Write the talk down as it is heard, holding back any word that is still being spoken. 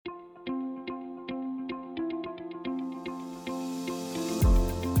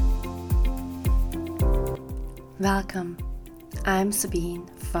Welcome. I'm Sabine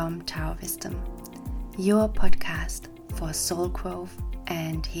from Tower Wisdom, your podcast for soul growth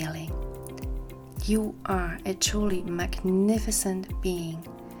and healing. You are a truly magnificent being,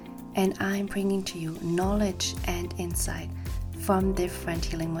 and I'm bringing to you knowledge and insight from different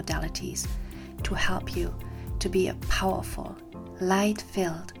healing modalities to help you to be a powerful,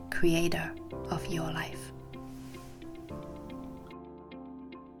 light-filled creator of your life.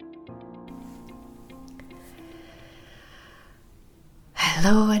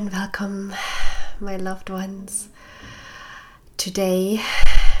 Hello and welcome, my loved ones. Today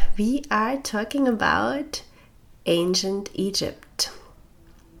we are talking about ancient Egypt.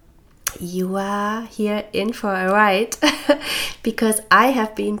 You are here in for a ride because I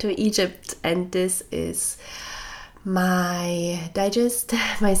have been to Egypt, and this is my digest,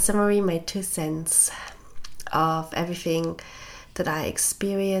 my summary, my 2 cents of everything that I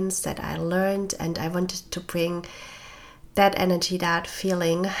experienced, that I learned, and I wanted to bring that energy, that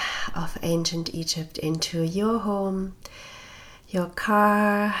feeling of ancient Egypt into your home, your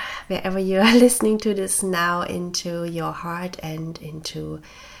car, wherever you are listening to this now, into your heart and into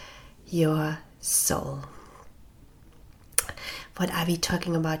your soul. What are we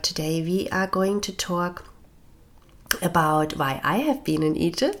talking about today? We are going to talk about why I have been in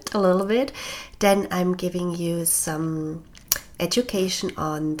Egypt a little bit. Then I'm giving you some education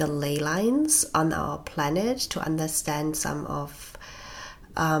on the ley lines on our planet to understand some of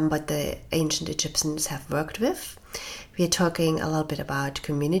what the ancient Egyptians have worked with. We're talking a little bit about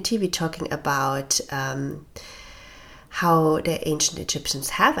community. We're talking about how the ancient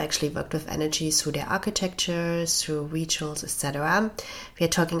Egyptians have actually worked with energy through their architecture, through rituals, etc. We're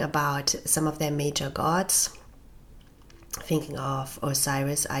talking about some of their major gods, thinking of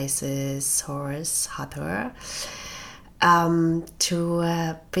Osiris, Isis, Horus, Hathor,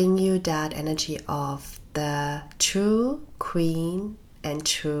 to bring you that energy of the true queen and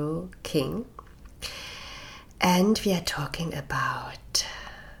true king. And we are talking about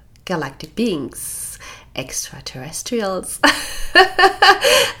galactic beings, extraterrestrials.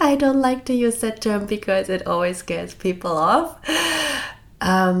 I don't like to use that term because it always scares people off.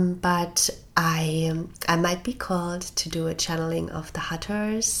 But I might be called to do a channeling of the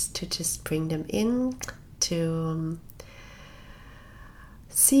Hathors, to just bring them in, to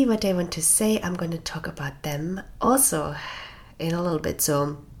see what they want to say. I'm going to talk about them also in a little bit.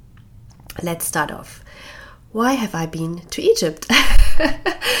 So let's start off. Why have I been to Egypt?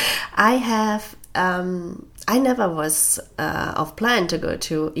 I never was of plan to go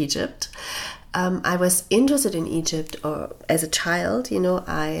to Egypt. I was interested in Egypt as a child.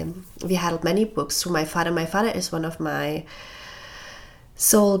 We had many books through my father. My father is one of my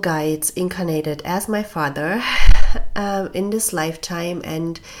soul guides incarnated as my father in this lifetime,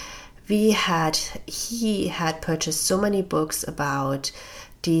 and he had purchased so many books about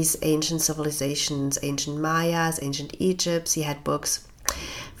these ancient civilizations, ancient Mayas, ancient Egypt. He had books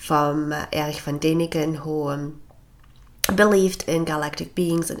from Erich von Däniken, who believed in galactic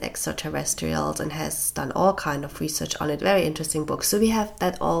beings and extraterrestrials and has done all kind of research on it. Very interesting books. So we have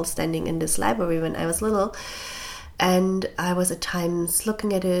that all standing in this library when I was little. And I was at times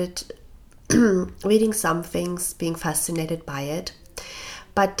looking at it, reading some things, being fascinated by it.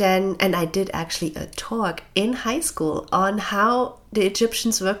 But then, and I did actually a talk in high school on how the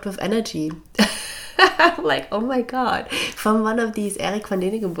Egyptians worked with energy. I'm like, oh my God, from one of these Erich von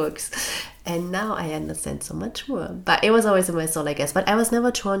Däniken books. And now I understand so much more. But it was always in my soul, I guess. But I was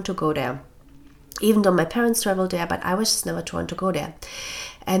never drawn to go there. Even though my parents traveled there, but I was just never drawn to go there.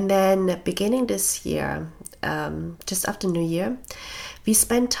 And then beginning this year, just after New Year, we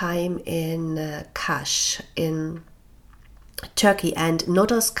spent time in Kaş in Turkey. And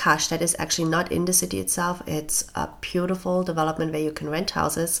Notos Kaş, that is actually not in the city itself. It's a beautiful development where you can rent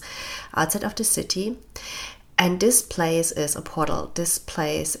houses outside of the city. And this place is a portal. This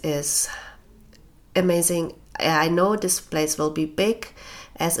place is amazing. I know this place will be big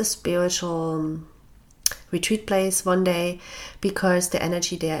as a spiritual retreat place one day, because the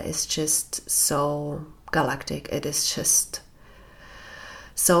energy there is just so galactic. It is just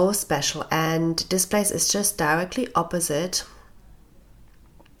so special. And this place is just directly opposite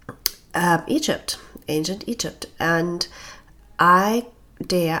Egypt, ancient Egypt. And I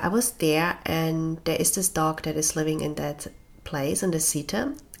was there, and there is this dog that is living in that place, in the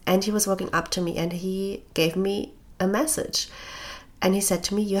Sita, and he was walking up to me and he gave me a message, and he said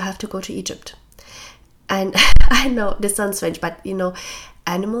to me, you have to go to Egypt. And I know this sounds strange, but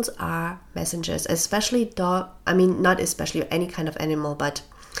animals are messengers, especially not especially any kind of animal, but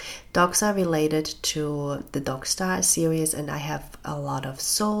dogs are related to the Dog Star series, and I have a lot of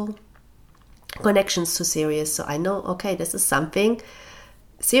soul connections too serious. So I know, okay, this is something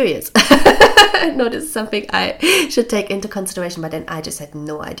serious. No, this is something I should take into consideration. But then I just had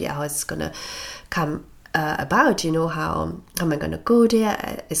no idea how it's gonna come about. How am I gonna go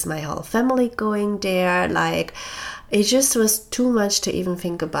there? Is my whole family going there? Like, it just was too much to even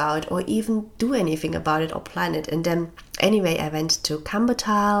think about or even do anything about it or plan it. And then anyway, I went to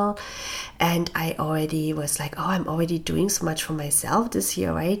Kambotal, and I already was like, oh, I'm already doing so much for myself this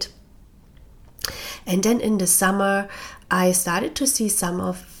year, right? And then in the summer, I started to see some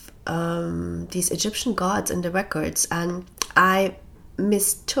of these Egyptian gods in the records, and I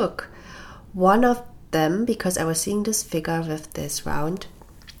mistook one of them because I was seeing this figure with this round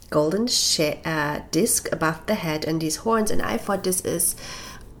golden disc above the head and these horns, and I thought this is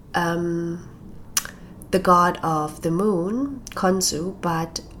the god of the moon, Khonsu,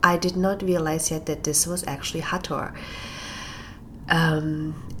 but I did not realize yet that this was actually Hathor.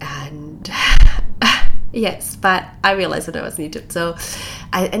 And yes, but I realized that I was in Egypt. So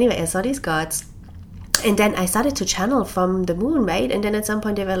I saw these gods, and then I started to channel from the moon, right? And then at some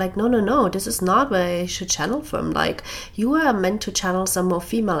point they were like, no, this is not where I should channel from. Like, you are meant to channel some more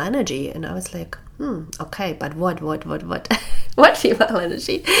female energy. And I was like, okay, but what? What female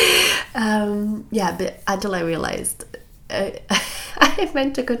energy? But until I realized I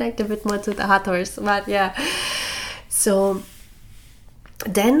meant to connect a bit more to the Hathors. But yeah, so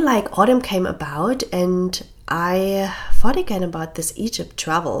then like autumn came about, and I thought again about this Egypt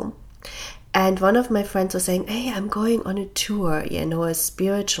travel. And one of my friends was saying, hey, I'm going on a tour, a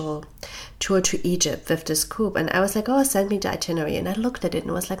spiritual tour to Egypt with this group. And I was like, oh, send me the itinerary. And I looked at it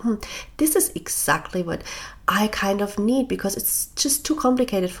and was like, this is exactly what I kind of need, because it's just too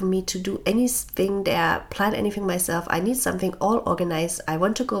complicated for me to do anything there, plan anything myself. I need something all organized. I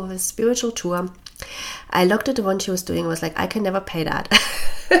want to go with a spiritual tour. I looked at the one she was doing and was like, I can never pay that.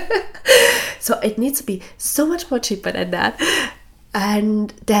 So it needs to be so much more cheaper than that.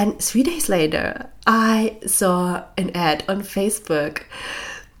 And then 3 days later, I saw an ad on Facebook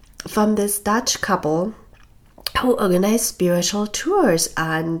from this Dutch couple who organized spiritual tours.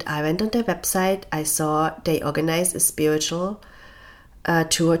 And I went on their website. I saw they organized a spiritual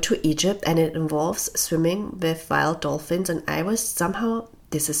tour to Egypt, and it involves swimming with wild dolphins. And I was somehow,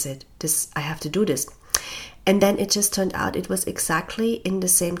 this is it. I have to do this. And then it just turned out it was exactly in the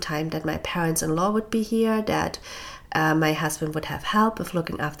same time that my parents-in-law would be here, that my husband would have help with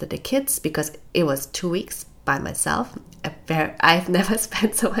looking after the kids, because it was 2 weeks by myself. I've never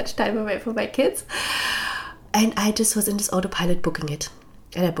spent so much time away from my kids. And I just was in this autopilot booking it.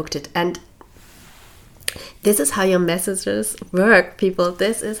 And I booked it. And this is how your messages work, people.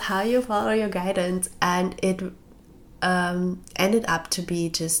 This is how you follow your guidance. And it ended up to be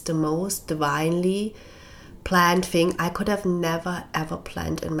just the most divinely planned thing I could have never, ever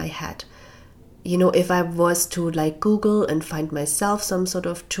planned in my head. If I was to like Google and find myself some sort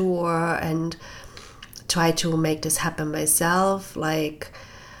of tour and try to make this happen myself, like,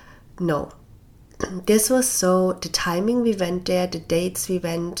 no. This was the timing we went there, the dates we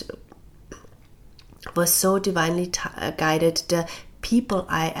went was so divinely guided. The people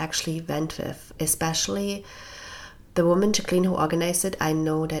I actually went with, especially the woman, Jacqueline, who organized it, I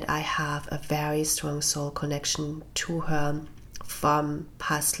know that I have a very strong soul connection to her from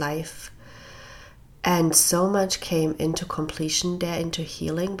past life. And so much came into completion there, into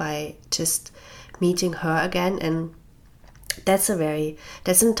healing, by just meeting her again. And that's an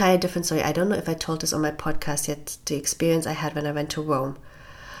entire different story. I don't know if I told this on my podcast yet, the experience I had when I went to Rome.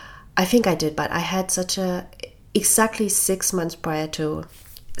 I think I did, but I had exactly 6 months prior to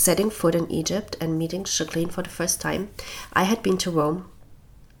setting foot in Egypt and meeting Jacqueline for the first time, I had been to Rome.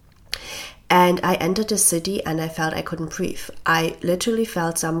 And I entered the city and I felt I couldn't breathe. I literally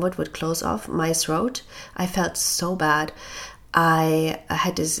felt someone would close off my throat. I felt so bad. I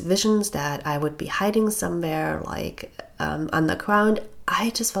had these visions that I would be hiding somewhere, like underground.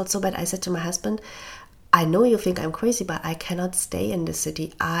 I just felt so bad. I said to my husband, I know you think I'm crazy, but I cannot stay in the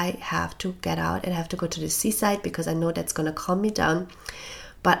city. I have to get out and have to go to the seaside, because I know that's going to calm me down.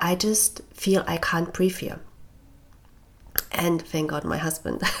 But I just feel I can't breathe here. And thank God my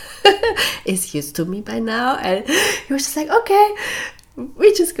husband is used to me by now. And he was just like, okay,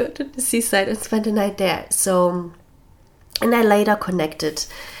 we just go to the seaside and spend the night there. So, and I later connected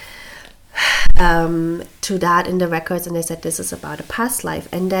to that in the records, and they said this is about a past life.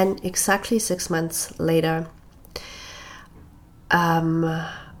 And then exactly 6 months later,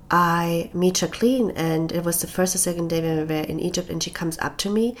 I meet Jacqueline, and it was the first or second day when we were in Egypt, and she comes up to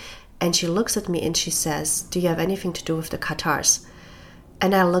me and she looks at me and she says, do you have anything to do with the Cathars?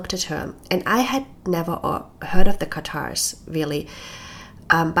 And I looked at her, and I had never heard of the Cathars, really.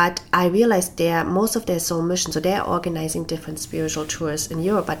 But I realized most of their soul mission, so they're organizing different spiritual tours in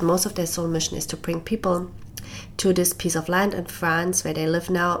Europe, but most of their soul mission is to bring people to this piece of land in France where they live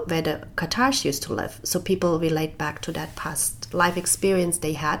now, where the Cathars used to live. So people relate back to that past life experience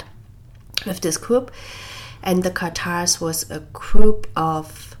they had with this group. And the Cathars was a group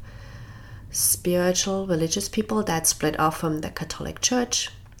of spiritual, religious people that split off from the Catholic Church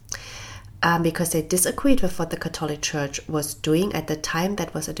because they disagreed with what the Catholic Church was doing at the time.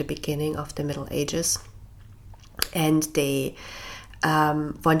 That was at the beginning of the Middle Ages. And they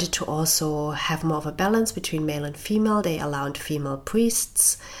wanted to also have more of a balance between male and female. They allowed female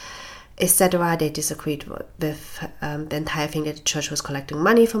priests, etc. They disagreed with the entire thing that the church was collecting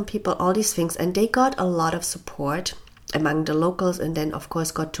money from people, all these things. And they got a lot of support among the locals, and then, of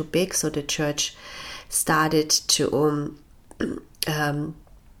course, got too big. So the church started to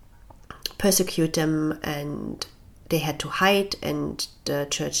persecute them, and they had to hide, and the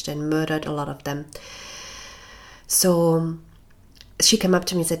church then murdered a lot of them. So she came up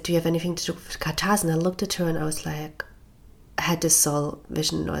to me and said, do you have anything to do with Cathars? And I looked at her and I was like, I had this soul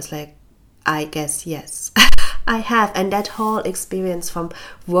vision, and I was like, I guess yes. I have. And that whole experience from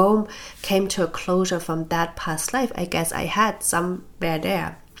Rome came to a closure from that past life. I guess I had somewhere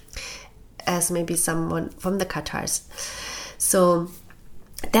there as maybe someone from the Cathars. So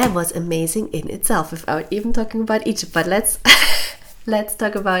that was amazing in itself, without even talking about Egypt. But let's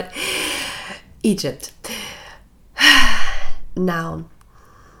talk about Egypt. Now,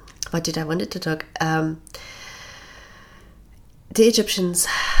 what did I wanted to talk? The Egyptians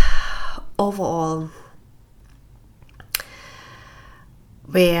overall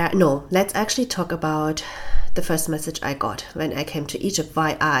let's actually talk about the first message I got when I came to Egypt,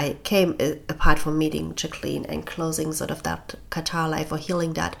 why I came, apart from meeting Jacqueline and closing sort of that Cathar life or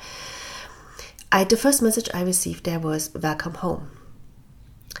healing that. The first message I received there was, welcome home.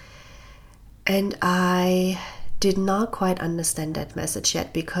 And I did not quite understand that message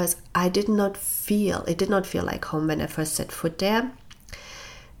yet, because it did not feel like home when I first set foot there.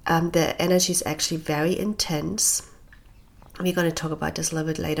 The energy is actually very intense. We're going to talk about this a little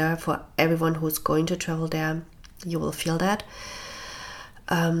bit later. For everyone who's going to travel there, you will feel that.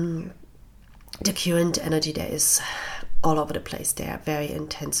 The current energy there is all over the place. They are very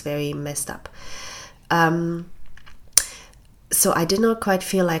intense, very messed up. So I did not quite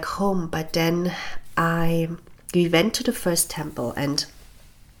feel like home, but then we went to the first temple, and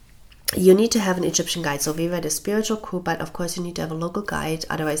you need to have an Egyptian guide. So we were the spiritual crew, but of course you need to have a local guide,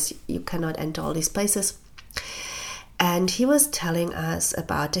 otherwise you cannot enter all these places. And he was telling us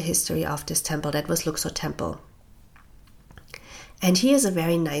about the history of this temple. That was Luxor Temple. And he is a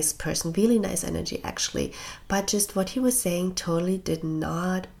very nice person, really nice energy actually. But just what he was saying totally did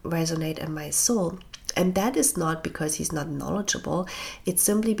not resonate in my soul. And that is not because he's not knowledgeable. It's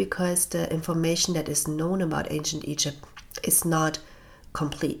simply because the information that is known about ancient Egypt is not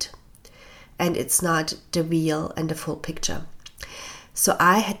complete. And it's not the real and the full picture. So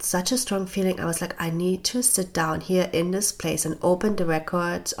I had such a strong feeling. I was like, I need to sit down here in this place and open the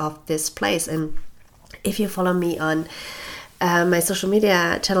records of this place. And if you follow me on my social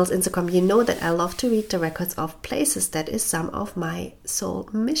media channels, Instagram, you know that I love to read the records of places. That is some of my soul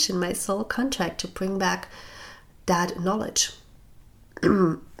mission, my soul contract, to bring back that knowledge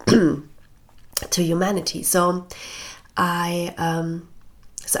to humanity. So I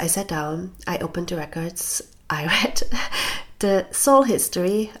sat down, I opened the records, I read the soul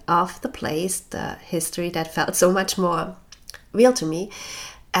history of the place, the history that felt so much more real to me.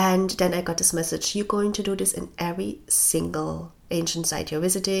 And then I got this message: you're going to do this in every single ancient site you're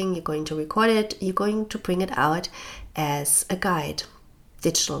visiting. You're going to record it. You're going to bring it out as a guide,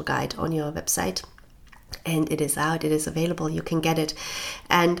 digital guide on your website. And it is out. It is available. You can get it.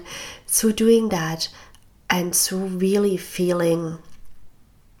 And through doing that, and through really feeling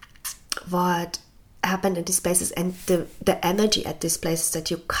what happened in these places, and the energy at these places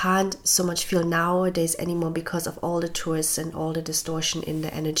that you can't so much feel nowadays anymore because of all the tourists and all the distortion in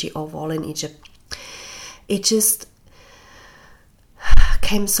the energy overall in Egypt, it just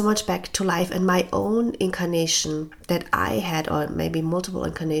came so much back to life. And my own incarnation that I had, or maybe multiple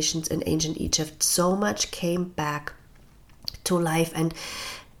incarnations in ancient Egypt, so much came back to life. And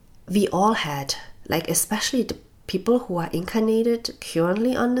we all had, like, especially the people who are incarnated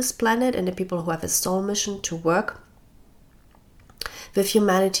currently on this planet, and the people who have a soul mission to work with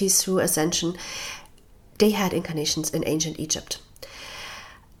humanity through ascension, they had incarnations in ancient Egypt.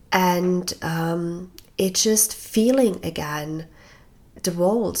 And it's just feeling again the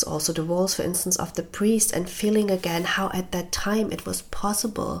roles, for instance, of the priest, and feeling again how at that time it was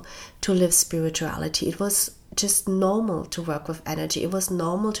possible to live spirituality. It was just normal to work with energy. It was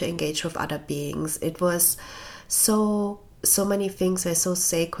normal to engage with other beings. It was so many things were so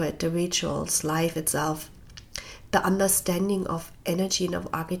sacred, the rituals, life itself, the understanding of energy and of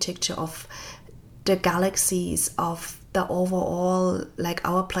architecture, of the galaxies, of the overall, like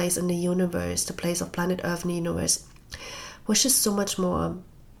our place in the universe, the place of planet Earth in the universe, was just so much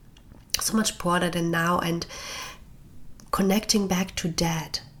broader than now. And connecting back to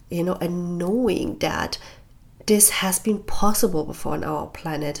that, and knowing that this has been possible before on our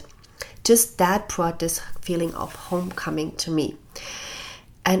planet, just that brought this feeling of homecoming to me.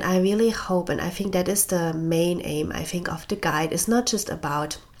 And I really hope, and I think that is the main aim, I think, of the guide. It's not just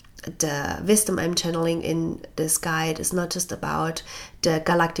about the wisdom I'm channeling in this guide. It's not just about the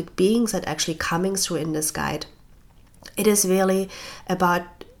galactic beings that are actually coming through in this guide. It is really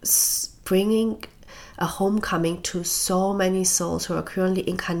about bringing a homecoming to so many souls who are currently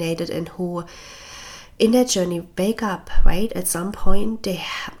incarnated and who in their journey wake up, right? At some point they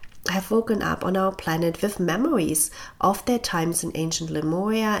have woken up on our planet with memories of their times in ancient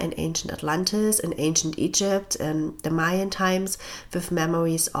Lemuria, in ancient Atlantis, in ancient Egypt, and the Mayan times, with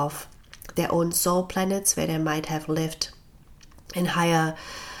memories of their own soul planets where they might have lived in higher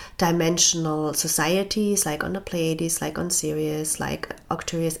dimensional societies, like on the Pleiades, like on Sirius, like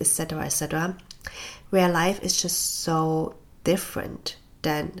Arcturus, etc., etc., where life is just so different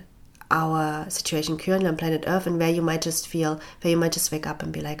than our situation currently on planet Earth, and where you might just wake up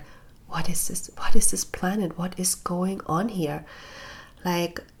and be like, what is this planet? What is going on here?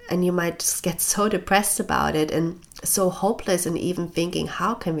 And you might just get so depressed about it and so hopeless, and even thinking,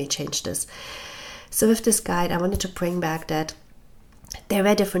 how can we change this? So with this guide, I wanted to bring back that there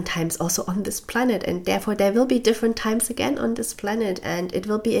were different times also on this planet, and therefore there will be different times again on this planet, and it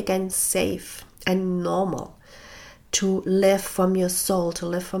will be again safe and normal to live from your soul, to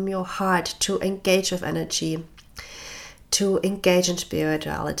live from your heart, to engage with energy, to engage in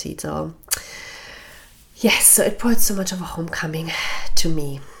spirituality. So yes, so it brought so much of a homecoming to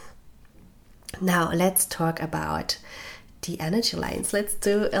me. Now let's talk about the energy lines. Let's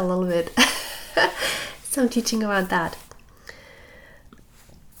do a little bit some teaching around that.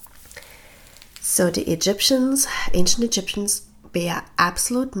 So the ancient Egyptians, were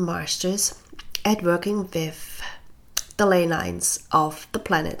absolute masters at working with the ley lines of the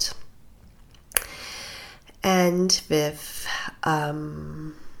planet and with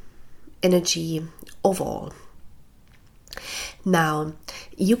energy overall. Now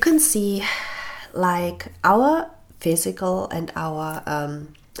you can see, like, our physical and our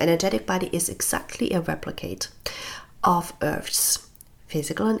energetic body is exactly a replicate of Earth's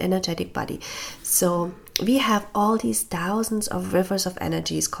physical and energetic body. So we have all these thousands of rivers of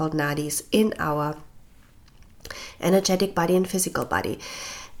energies called nadis in our energetic body and physical body.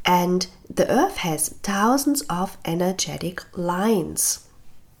 And the Earth has thousands of energetic lines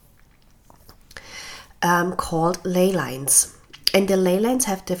called ley lines. And the ley lines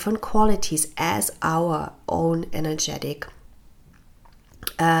have different qualities as our own energetic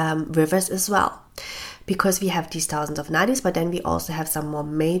rivers as well. Because we have these thousands of nadis, but then we also have some more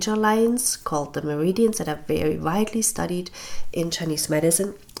major lines called the meridians that are very widely studied in Chinese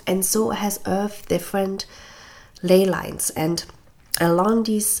medicine. And so has Earth different ley lines. And along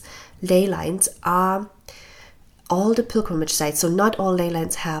these ley lines are all the pilgrimage sites. So not all ley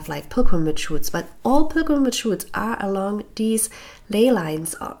lines have like pilgrimage routes, but all pilgrimage routes are along these ley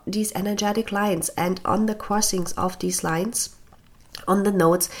lines, these energetic lines. And on the crossings of these lines, on the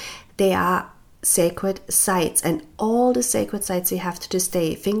nodes, they are sacred sites. And all the sacred sites we have to this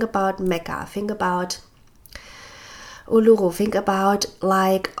day. Think about Mecca, think about Uluru, think about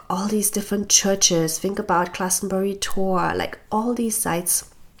like all these different churches, think about Glastonbury Tor, like all these sites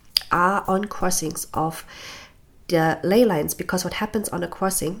are on crossings of the ley lines, because what happens on a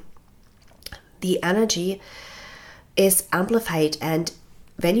crossing, the energy is amplified, and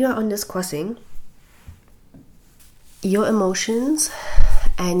when you are on this crossing, your emotions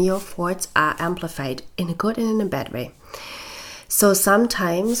and your thoughts are amplified in a good and in a bad way. So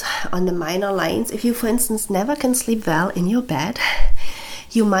sometimes on the minor lines, if you, for instance, never can sleep well in your bed,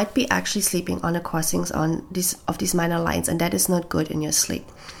 you might be actually sleeping on the crossings on these minor lines, and that is not good in your sleep.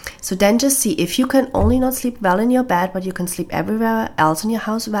 So then just see, if you can only not sleep well in your bed, but you can sleep everywhere else in your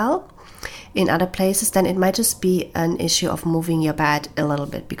house well, in other places, then it might just be an issue of moving your bed a little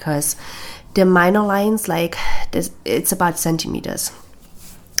bit, because the minor lines, like this, it's about centimeters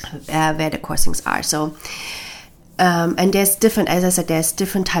where the crossings are. So and there's different, as I said, there's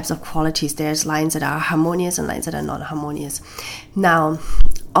different types of qualities. There's lines that are harmonious and lines that are non-harmonious. Now,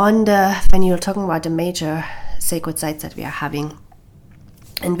 when you're talking about the major sacred sites that we are having,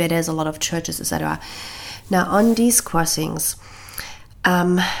 and where there's a lot of churches, etc., Now on these crossings,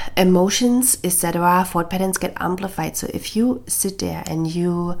 emotions, etc., thought patterns get amplified. So if you sit there and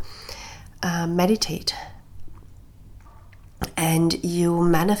you meditate and you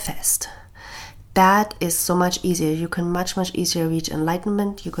manifest, that is so much easier. You can much easier reach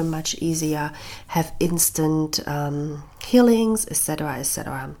enlightenment. You can much easier have instant healings, etc.,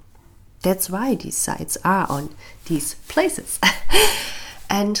 etc. That's why these sites are on these places.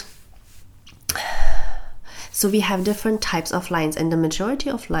 And so we have different types of lines, and the majority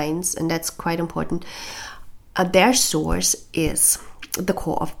of lines, and that's quite important, their source is the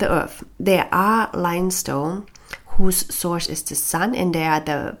core of the earth. There are lines though whose source is the sun, and they are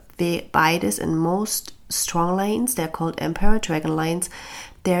the widest and most strong lines. They're called Emperor Dragon lines.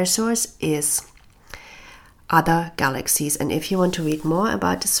 Their source is other galaxies. And if you want to read more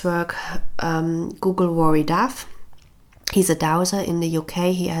about this work, Google Rory Duff. He's a dowser in the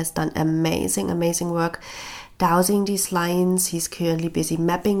UK. He has done amazing work dowsing these lines. He's currently busy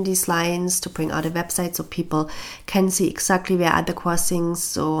mapping these lines to bring out a website so people can see exactly where are the crossings,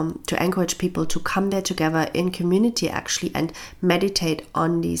 so to encourage people to come there together in community actually and meditate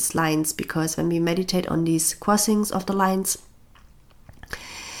on these lines, because when we meditate on these crossings of the lines,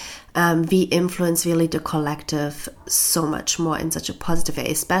 we influence really the collective so much more in such a positive way,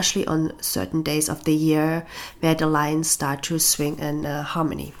 especially on certain days of the year where the lines start to swing in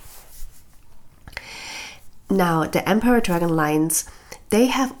harmony. Now, the Emperor Dragon lines, they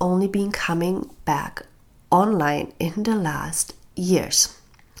have only been coming back online in the last years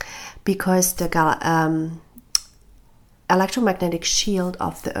because the electromagnetic shield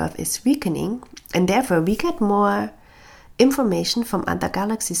of the Earth is weakening, and therefore we get more information from other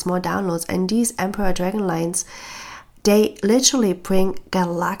galaxies, more downloads. And these Emperor Dragon lines, they literally bring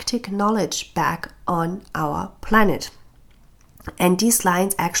galactic knowledge back on our planet. And these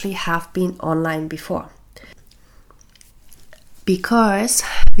lines actually have been online before. Because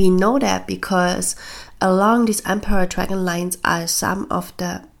we know that because along these Emperor Dragon lines are some of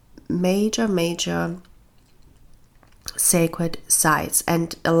the major sacred sites,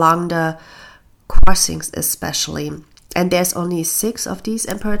 and along the crossings especially. And there's only 6 of these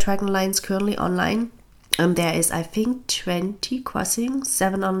Emperor Dragon lines currently online. And there is, I think, 20 crossings,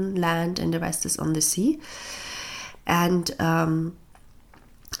 7 on land and the rest is on the sea. And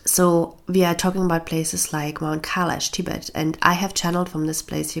so we are talking about places like Mount Kailash, Tibet. And I have channeled from this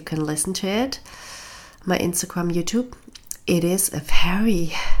place. You can listen to it. My Instagram, YouTube. It is a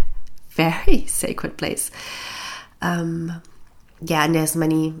very sacred place. And there's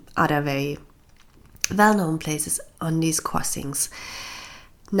many other very well-known places on these crossings.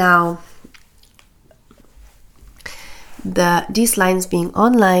 Now, these lines being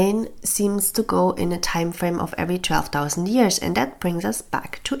online seems to go in a time frame of every 12,000 years, and that brings us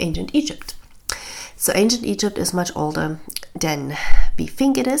back to ancient Egypt. So ancient Egypt is much older than we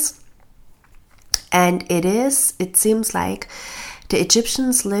think it is, and it seems like the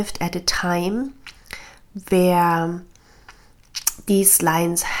Egyptians lived at a time where these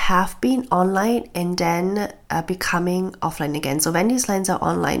lines have been online and then becoming offline again. So when these lines are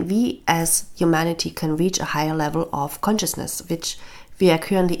online, we as humanity can reach a higher level of consciousness, which we are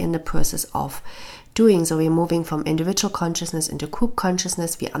currently in the process of doing. So we're moving from individual consciousness into group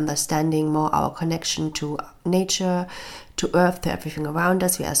consciousness. We're understanding more our connection to nature, to earth, to everything around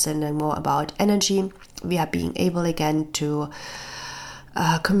us. We are understanding more about energy. We are being able again to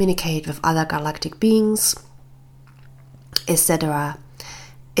communicate with other galactic beings, etc.,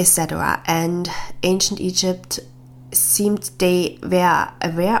 etc. And ancient Egypt seemed they were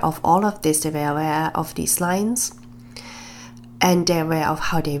aware of all of this. They were aware of these lines, and they were aware of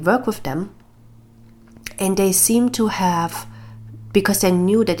how they work with them. And they seem to have, because they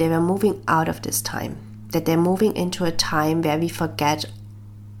knew that they were moving out of this time, that they're moving into a time where we forget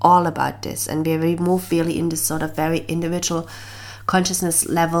all about this, and where we move really in this sort of very individual consciousness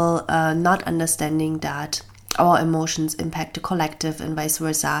level, not understanding that our emotions impact the collective and vice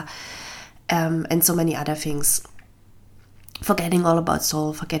versa, and so many other things. Forgetting all about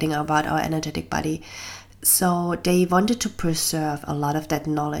soul, forgetting about our energetic body. So they wanted to preserve a lot of that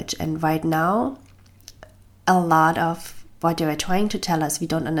knowledge. And right now, a lot of what they were trying to tell us we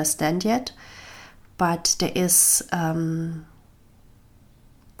don't understand yet. But there is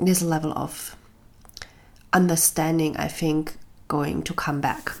this level of understanding, I think, going to come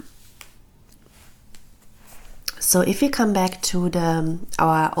back. So if we come back to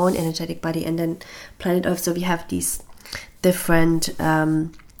our own energetic body and then planet Earth, so we have these different,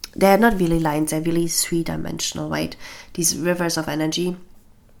 they're not really lines, they're really three-dimensional, right? These rivers of energy.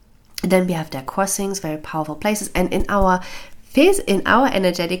 And then we have their crossings, very powerful places. And in our in our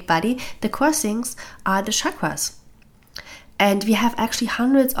energetic body, the crossings are the chakras. And we have actually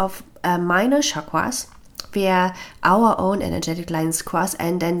hundreds of minor chakras where our own energetic lines cross,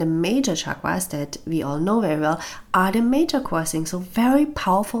 and then the major chakras that we all know very well are the major crossings. So very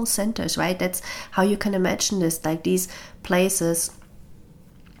powerful centers, right? That's how you can imagine this, like these places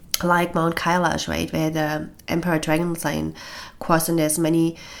like Mount Kailash, right, where the Emperor Dragon sign cross, and there's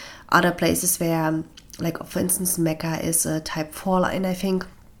many other places where, like for instance, Mecca is a type 4 line, I think,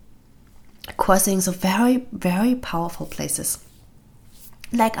 crossing. So very, very powerful places,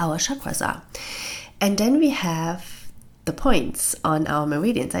 like our chakras are. And then we have the points on our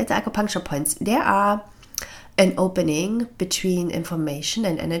meridians, right? The acupuncture points. There are an opening between information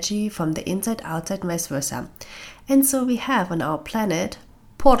and energy from the inside, outside, and vice versa. And so we have on our planet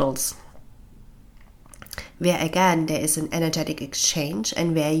portals, where again there is an energetic exchange,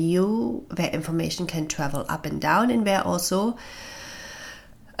 and where information can travel up and down, and where also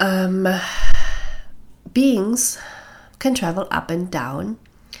beings can travel up and down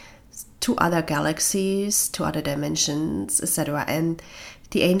to other galaxies, to other dimensions, etc. And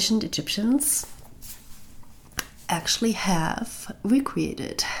the ancient Egyptians actually have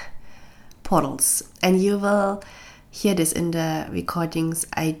recreated portals, and you will hear this in the recordings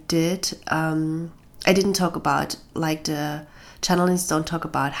I did. I didn't talk about, like, the channelings don't talk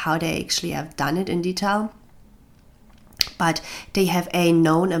about how they actually have done it in detail, but they have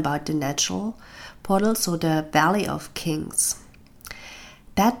known about the natural portal, so the Valley of Kings.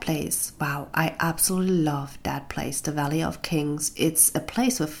 That place, wow, I absolutely love that place, the Valley of Kings. It's a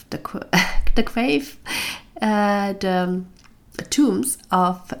place with the grave, the tombs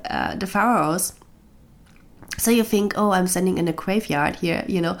of the pharaohs. So you think, oh, I'm standing in a graveyard here,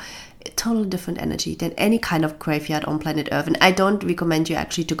 totally different energy than any kind of graveyard on planet Earth. And I don't recommend you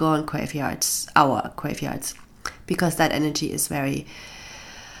actually to go on graveyards, our graveyards, because that energy is very,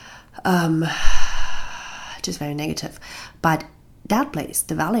 just very negative. But that place,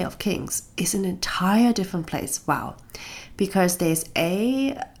 the Valley of Kings, is an entire different place. Wow. Because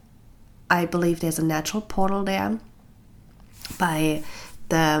I believe there's a natural portal there by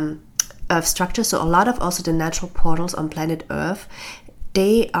the Earth structure. So a lot of also the natural portals on planet Earth,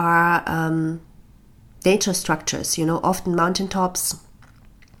 they are nature structures, often mountaintops.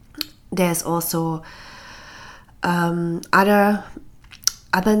 There's also other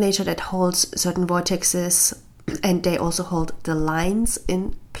nature that holds certain vortexes, and they also hold the lines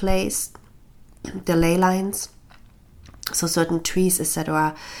in place, the ley lines, so certain trees,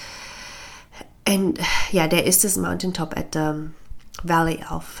 etc. And yeah, there is this mountaintop at the Valley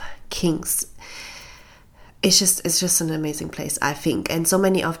of Kings. It's just an amazing place, I think. And so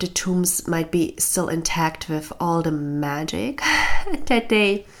many of the tombs might be still intact with all the magic that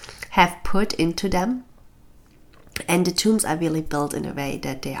they have put into them. And the tombs are really built in a way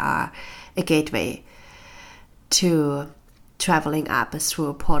that they are a gateway to traveling up through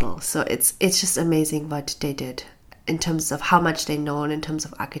a portal. So it's just amazing what they did in terms of how much they know, in terms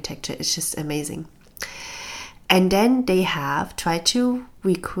of architecture. It's just amazing. And then they have tried to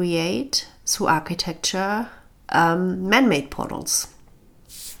recreate through architecture man-made portals,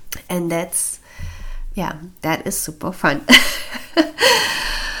 and that is super fun.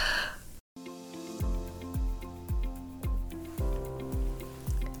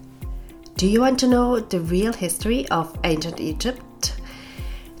 Do you want to know the real history of ancient Egypt?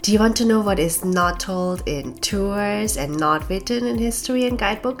 Do you want to know what is not told in tours and not written in history and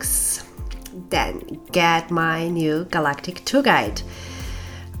guidebooks? Then get my new Galactic Tour Guide.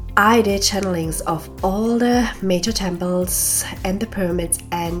 I did channelings of all the major temples and the pyramids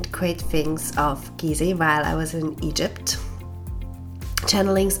and great things of Gizeh while I was in Egypt.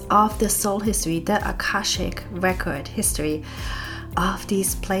 Channelings of the soul history, the Akashic record history of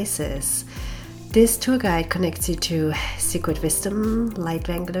these places. This tour guide connects you to secret wisdom, light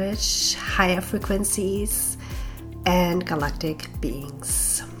language, higher frequencies, and galactic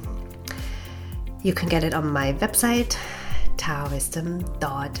beings. You can get it on my website,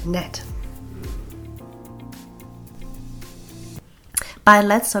 taowisdom.net. But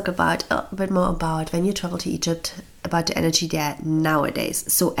let's talk about a bit more about when you travel to Egypt, about the energy there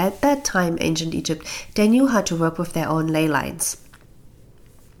nowadays. So at that time, ancient Egypt, they knew how to work with their own ley lines.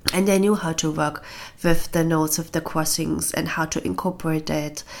 And they knew how to work with the nodes of the crossings and how to incorporate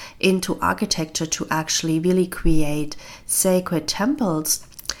that into architecture to actually really create sacred temples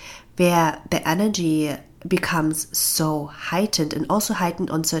where the energy becomes so heightened, and also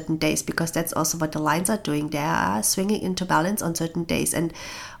heightened on certain days, because that's also what the lines are doing. They are swinging into balance on certain days. And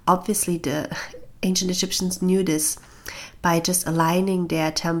obviously the ancient Egyptians knew this by just aligning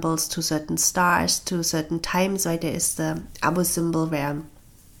their temples to certain stars, to certain times. Right, there is the Abu symbol where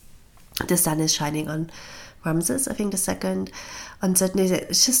the sun is shining on Ramses, I think the second, on certain days.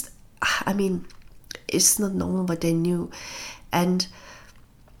 It's just, I mean, it's not normal, but they knew. And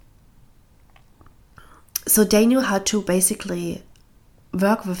so they knew how to basically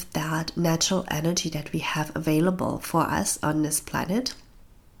work with that natural energy that we have available for us on this planet,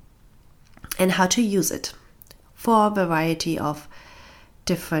 and how to use it for a variety of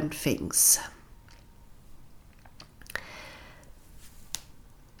different things.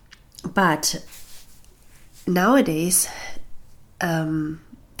 But nowadays, the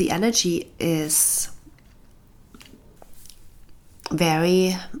energy is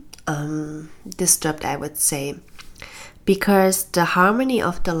very disturbed, I would say, because the harmony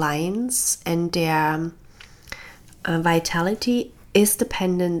of the lines and their vitality is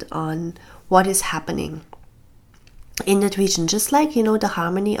dependent on what is happening in that region. Just like, the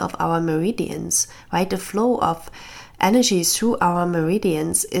harmony of our meridians, right? The flow of energy through our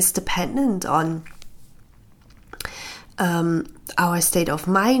meridians is dependent on our state of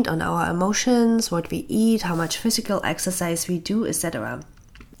mind, on our emotions, what we eat, how much physical exercise we do, etc.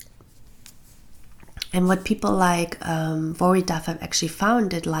 And what people like Rory Duff have actually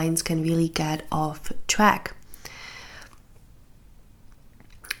found, that lines can really get off track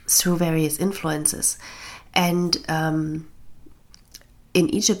through various influences. And in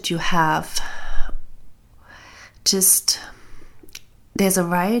Egypt you have there's a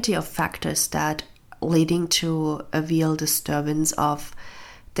variety of factors that leading to a real disturbance of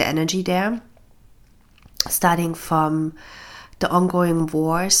the energy there, starting from the ongoing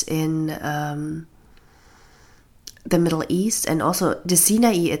wars in the Middle East, and also the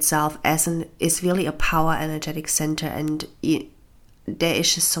Sinai itself is really a power energetic center, and there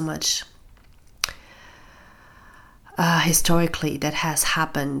is just so much historically that has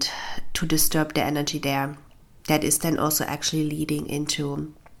happened to disturb the energy there, that is then also actually leading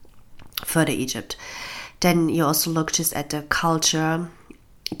into further Egypt. Then you also look just at the culture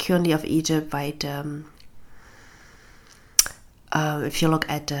currently of Egypt, right? If you look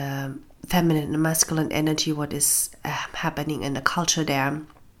at the feminine and masculine energy, what is happening in the culture there,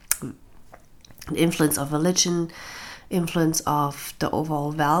 the influence of religion, influence of the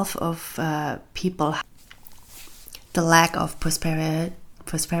overall wealth of people, the lack of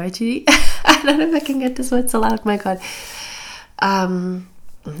prosperity. I don't know if I can get this word so loud, my God.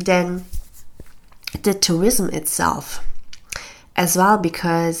 Then the tourism itself as well,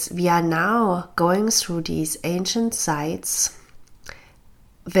 because we are now going through these ancient sites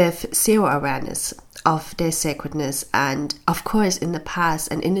with zero awareness of their sacredness. And of course, in the past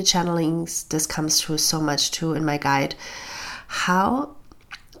and in the channelings, this comes through so much too in my guide, how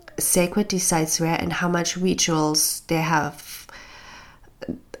sacred these sites were and how much rituals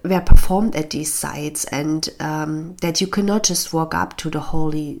were performed at these sites, and that you cannot just walk up to the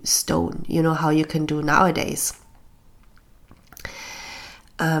holy stone, how you can do nowadays.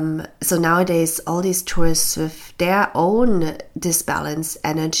 So nowadays, all these tourists with their own disbalanced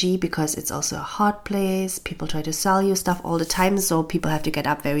energy, because it's also a hot place, people try to sell you stuff all the time, so people have to get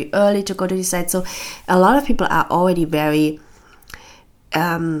up very early to go to these sites. So a lot of people are already very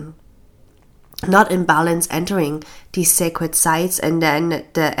not in balance entering these sacred sites, and then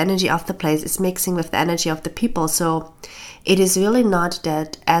the energy of the place is mixing with the energy of the people. So it is really not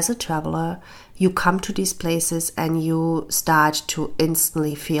that as a traveler you come to these places and you start to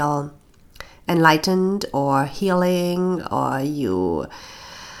instantly feel enlightened or healing, or you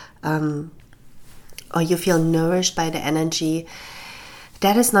feel nourished by the energy.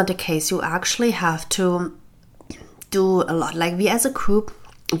 That is not the case. You actually have to do a lot. Like we as a group,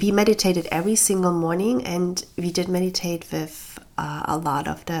 we meditated every single morning, and we did meditate with a lot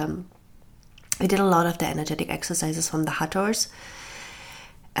of the energetic exercises from the Hathors.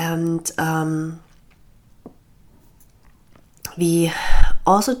 And we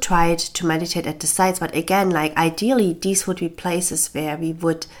also tried to meditate at the sites, but again, like ideally these would be places where we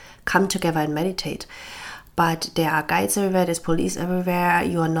would come together and meditate. But there are guides everywhere, there's police everywhere,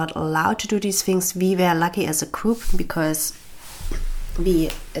 you are not allowed to do these things. We were lucky as a group because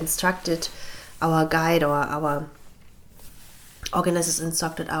we instructed our guide, or our organizers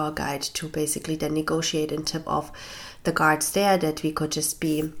instructed our guide to basically then negotiate and tip off the guards there that we could just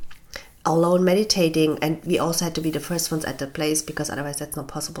be alone meditating, and we also had to be the first ones at the place because otherwise that's not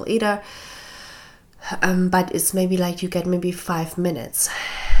possible either. But it's maybe like you get maybe 5 minutes.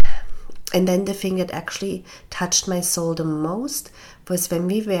 And then the thing that actually touched my soul the most was when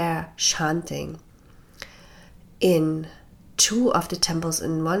we were chanting in two of the temples.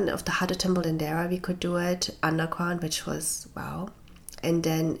 In one of the Hatha temple in Dera, we could do it underground, which was wow. And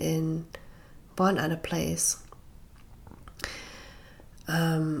then in one other place,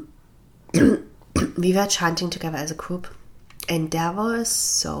 we were chanting together as a group, and that was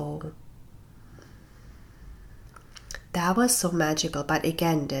so magical. But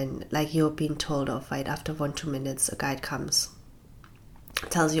again, then, like you're being told of, right after 1-2 minutes, a guide comes,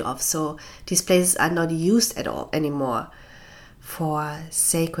 tells you off. So these places are not used at all anymore for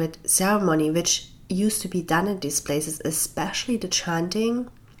sacred ceremony, which used to be done in these places, especially the chanting.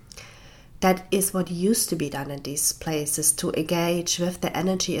 That is what used to be done in these places, to engage with the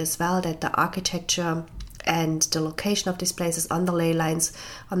energy as well, that the architecture and the location of these places on the ley lines,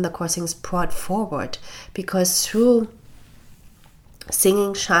 on the crossings, brought forward. Because through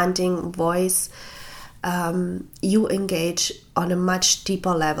singing, chanting, voice, you engage on a much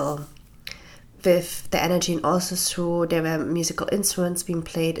deeper level with the energy, and also through there were musical instruments being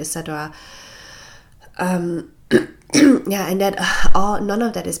played, etc. Yeah, and that none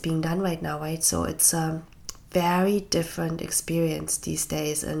of that is being done right now, right? So it's a very different experience these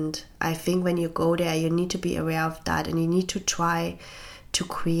days, and I think when you go there, you need to be aware of that, and you need to try to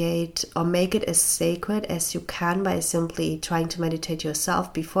create or make it as sacred as you can by simply trying to meditate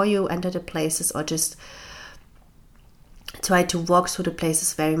yourself before you enter the places, or just try to walk through the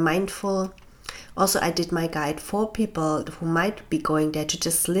places very mindful. Also, I did my guide for people who might be going there to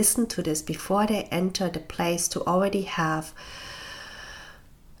just listen to this before they enter the place, to already have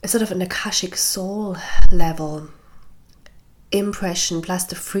a sort of an Akashic soul level impression, plus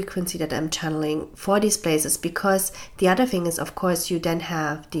the frequency that I'm channeling for these places. Because the other thing is, of course, you then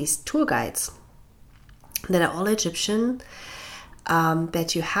have these tour guides that are all Egyptian,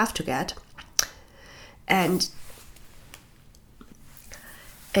 that you have to get. And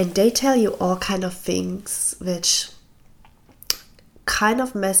they tell you all kind of things which kind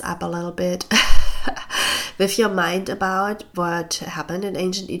of mess up a little bit with your mind about what happened in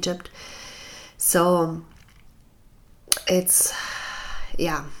ancient Egypt. So it's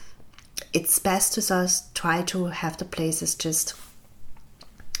best to just try to have the places just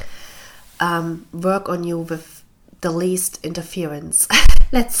work on you with the least interference,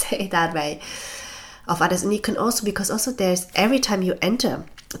 let's say that way, of others. And you can also, because also there's, every time you enter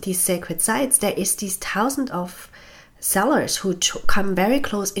these sacred sites, there is these thousands of sellers who come very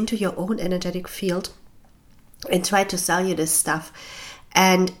close into your own energetic field and try to sell you this stuff.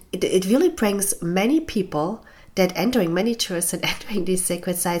 And it really brings many people that many tourists and entering these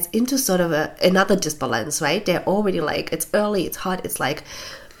sacred sites into sort of another disbalance, right? They're already like, it's early, it's hot, it's like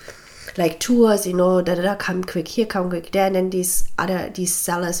tours, come quick here, come quick there, and then these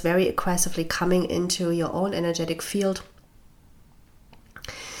sellers very aggressively coming into your own energetic field.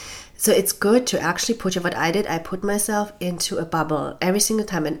 So it's good to actually what I did, I put myself into a bubble every single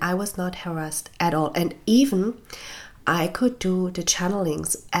time, and I was not harassed at all. And even I could do the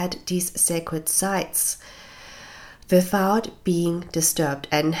channelings at these sacred sites without being disturbed.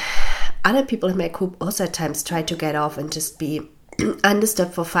 And other people in my group also at times tried to get off and just be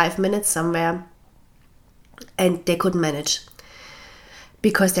undisturbed for 5 minutes somewhere, and they couldn't manage.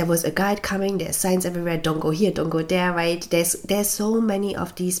 Because there was a guide coming, there's signs everywhere, don't go here, don't go there, right? There's so many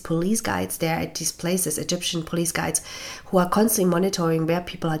of these police guides there at these places, Egyptian police guides, who are constantly monitoring where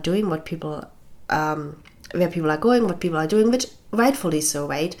people are doing, where people are going, what people are doing, which rightfully so,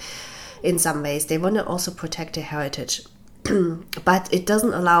 right? In some ways, they want to also protect their heritage. But it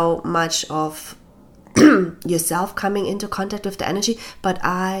doesn't allow much of yourself coming into contact with the energy. But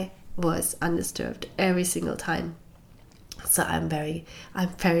I was undisturbed every single time. So I'm very,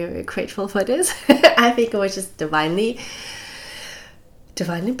 very grateful for this. I think it was just divinely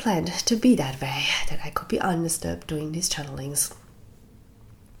planned to be that way, that I could be undisturbed doing these channelings.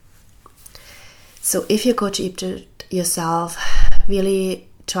 So if you go to Egypt yourself, really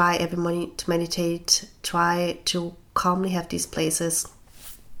try every morning to meditate, try to calmly have these places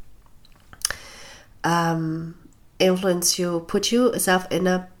influence you, put yourself in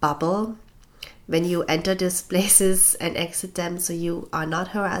a bubble when you enter these places and exit them, so you are not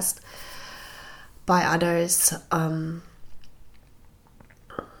harassed by others,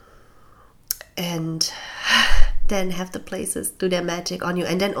 and then have the places do their magic on you.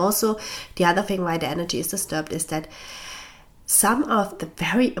 And then also the other thing why the energy is disturbed is that some of the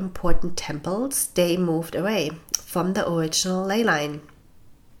very important temples, they moved away from the original ley line.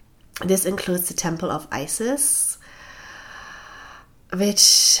 This includes the Temple of Isis,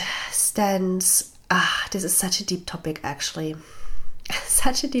 which stands... this is such a deep topic, actually.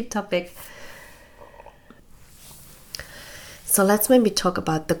 Such a deep topic. So let's maybe talk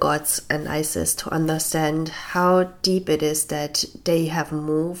about the gods and Isis to understand how deep it is that they have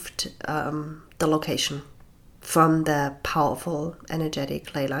moved the location from the powerful,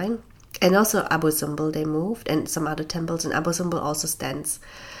 energetic ley line. And also Abu Simbel they moved, and some other temples. And Abu Simbel also stands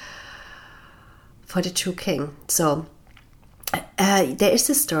for the true king. So there is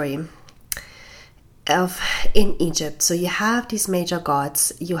a story of in Egypt. So you have these major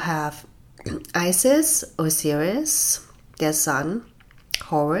gods. You have Isis, Osiris, their son,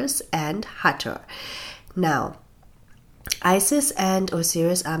 Horus, and Hathor. Now, Isis and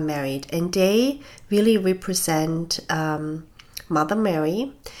Osiris are married, and they really represent Mother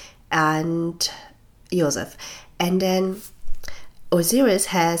Mary and Joseph. And then Osiris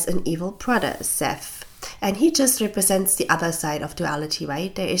has an evil brother, Seth, and he just represents the other side of duality,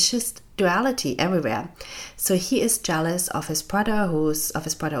 right? There is just duality everywhere. So he is jealous of his brother,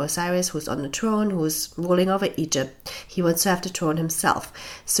 Osiris, who's on the throne, who's ruling over Egypt. He wants to have the throne himself.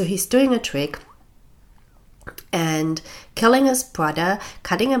 So he's doing a trick and killing his brother,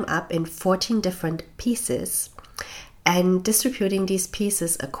 cutting him up in 14 different pieces, and distributing these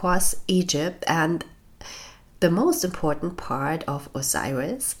pieces across Egypt. And the most important part of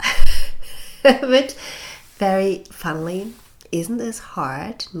Osiris, which very funnily isn't as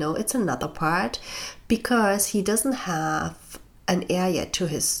hard. No, it's another part, because he doesn't have an heir yet to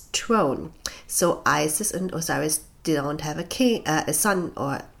his throne. So Isis and Osiris don't have a son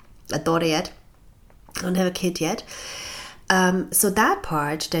or a daughter yet, don't have a kid yet. So that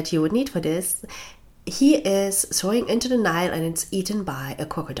part that you would need for this, he is throwing into the Nile, and it's eaten by a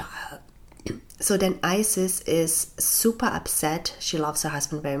crocodile. So then Isis is super upset. She loves her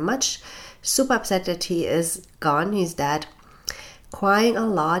husband very much. Super upset that he is gone, he's dead. Crying a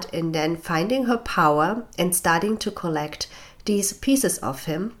lot, and then finding her power and starting to collect these pieces of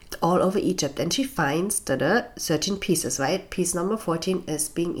him all over Egypt. And she finds the 13 pieces, right? Piece number 14 is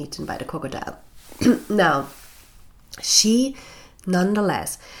being eaten by the crocodile. Now, she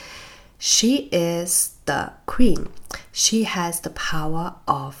is the queen. She has the power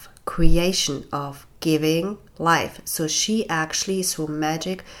of creation, of giving life. So she actually, through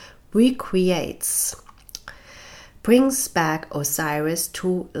magic, recreates, brings back Osiris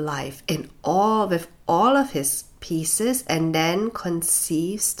to life with all of his pieces, and then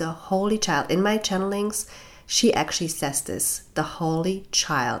conceives the holy child. In my channelings, she actually says this, the holy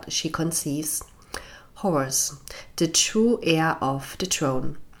child. She conceives Horus, the true heir of the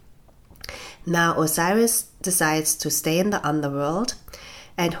throne. Now Osiris decides to stay in the underworld,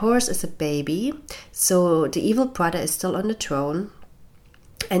 and Horus is a baby, so the evil brother is still on the throne,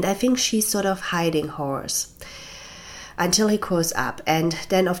 and I think she's sort of hiding Horus until he grows up. And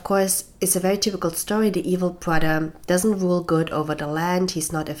then, of course, it's a very typical story. The evil brother doesn't rule good over the land.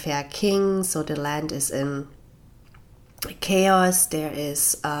 He's not a fair king, so the land is in chaos. There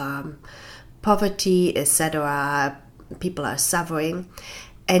is poverty, etc. People are suffering.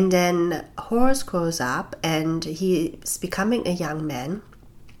 And then Horus grows up, and he's becoming a young man.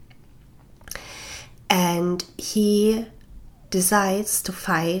 And he decides to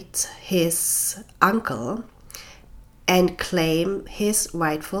fight his uncle and claim his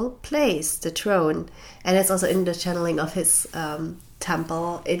rightful place, the throne. And it's also in the channeling of his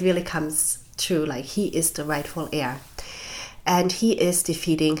temple. It really comes true, like he is the rightful heir. And he is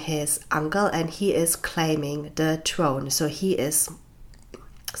defeating his uncle, and he is claiming the throne. So he is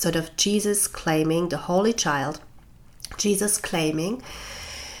sort of Jesus claiming the holy child, Jesus claiming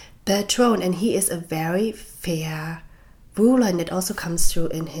the throne. And he is a very fair ruler, and it also comes through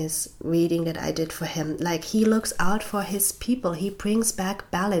in his reading that I did for him. Like, he looks out for his people. He brings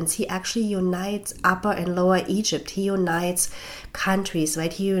back balance. He actually unites Upper and Lower Egypt. He unites countries,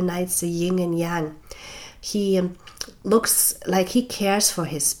 right? He unites the yin and yang. He looks like he cares for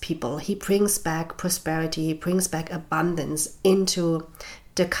his people. He brings back prosperity. He brings back abundance into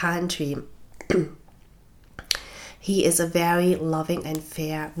the country. He is a very loving and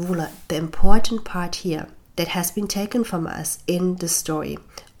fair ruler. The important part here that has been taken from us in the story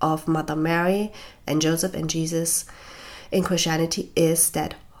of Mother Mary and Joseph and Jesus in Christianity is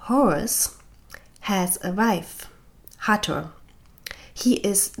that Horus has a wife, Hathor. He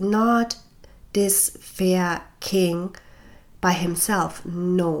is not this fair king by himself.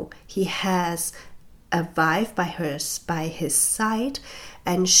 No, he has a wife by his side,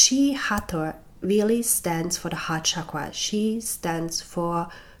 and she, Hathor, really stands for the heart chakra. She stands for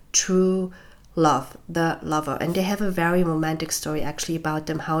true love, the lover. And they have a very romantic story actually about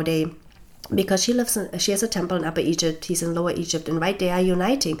them, how they, because she has a temple in Upper Egypt, he's in Lower Egypt, and right, they are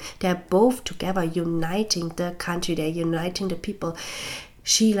uniting. They are both together uniting the country. They're uniting the people.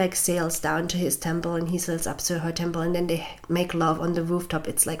 she like sails down to his temple and he sails up to her temple, and then they make love on the rooftop.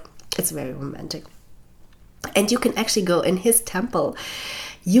 It's very romantic. And you can actually go in his temple.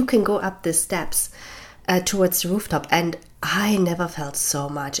 You can go up the steps towards the rooftop. And I never felt so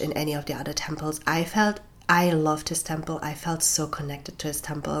much in any of the other temples. I loved his temple. I felt so connected to his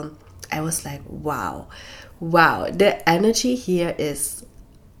temple. I was like, wow. The energy here is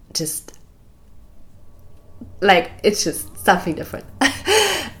just like, it's just something different.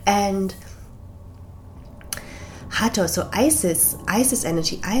 And Hathor, so Isis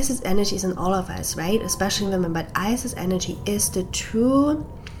energy is in all of us, right? Especially women, but Isis energy is the true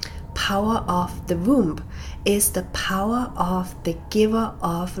power of the womb, is the power of the giver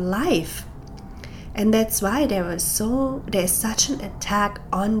of life. And that's why there's such an attack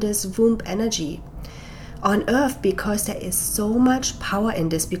on this womb energy on earth, because there is so much power in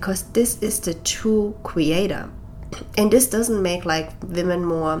this, because this is the true creator. And this doesn't make like women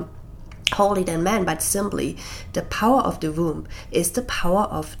more holy than men, but simply the power of the womb is the power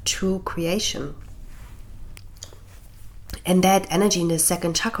of true creation. And that energy in the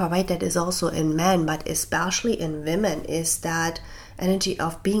second chakra, right, that is also in men, but especially in women, is that energy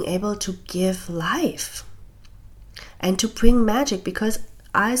of being able to give life and to bring magic, because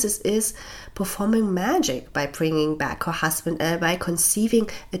Isis is performing magic by bringing back her husband, by conceiving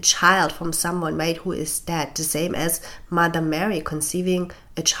a child from someone, right, who is dead, the same as Mother Mary conceiving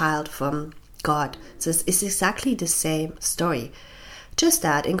a child from God. So it's exactly the same story, just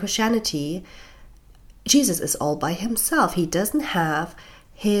that in Christianity, Jesus is all by himself. He doesn't have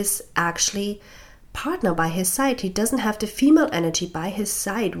his actually partner by his side. He doesn't have the female energy by his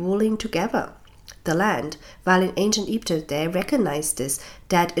side ruling together the land. While in ancient Egypt they recognized this,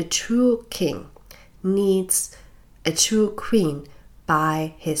 that a true king needs a true queen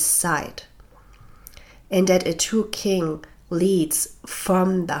by his side, and that a true king leads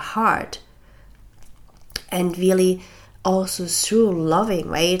from the heart, and really also through loving,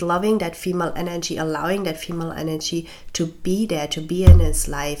 right? Loving that female energy, allowing that female energy to be there, to be in his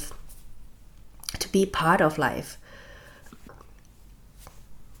life, to be part of life.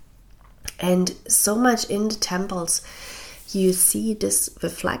 And so much in the temples, you see this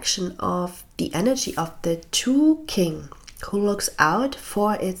reflection of the energy of the true king who looks out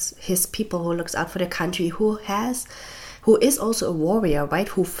for his people, who looks out for the country, who is also a warrior, right?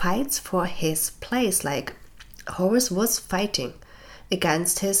 Who fights for his place. Like Horus was fighting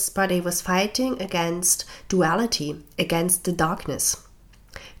against his brother, he was fighting against duality, against the darkness,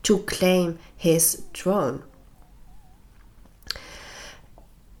 to claim his throne.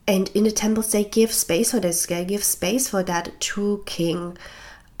 And in the temples, they give space for this. They give space for that true king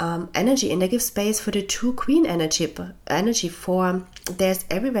energy, and they give space for the true queen energy. For there's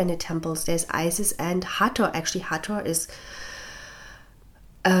everywhere in the temples. There's Isis and Hathor. Actually, Hathor is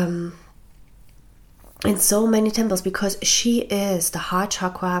in so many temples because she is the heart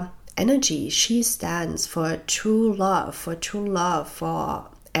chakra energy. She stands for true love, for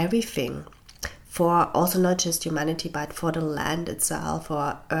everything. For also not just humanity, but for the land itself,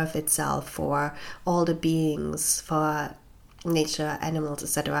 for earth itself, for all the beings, for nature, animals,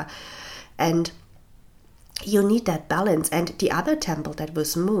 etc. And you need that balance. And the other temple that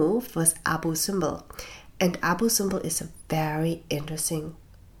was moved was Abu Simbel. And Abu Simbel is a very interesting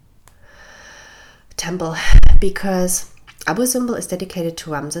temple because Abu Simbel is dedicated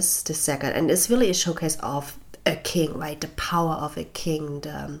to Ramses II, and it's really a showcase of a king, right? The power of a king,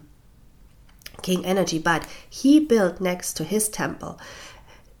 the king energy. But he built next to his temple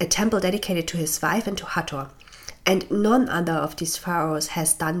a temple dedicated to his wife and to Hathor, and none other of these pharaohs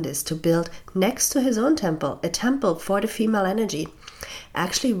has done this, to build next to his own temple a temple for the female energy,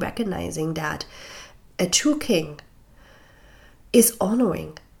 actually recognizing that a true king is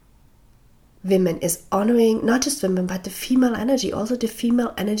honoring women, is honoring not just women but the female energy, also the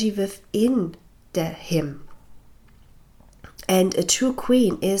female energy within him. And a true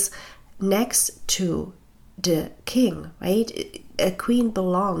queen is next to the king, right? A queen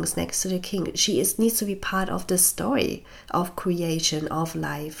belongs next to the king. She needs to be part of the story of creation, of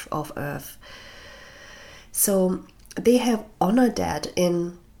life, of earth. So they have honored that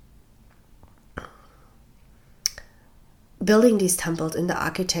in building these temples, in the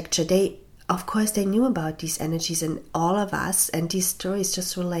architecture. Of course, they knew about these energies in all of us, and these stories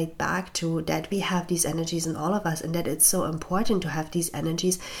just relate back to that we have these energies in all of us, and that it's so important to have these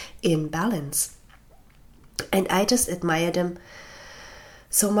energies in balance. And I just admire them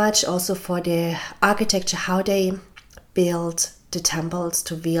so much also for the architecture, how they build the temples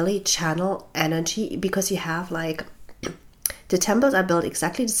to really channel energy, because you have like the temples are built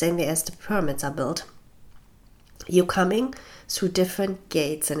exactly the same way as the pyramids are built. You're coming through different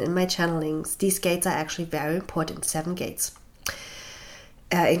gates, and in my channelings, these gates are actually very important, 7 gates,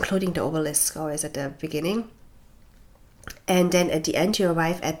 including the obelisk always at the beginning. And then at the end, you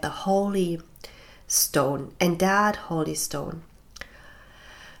arrive at the holy stone, and that holy stone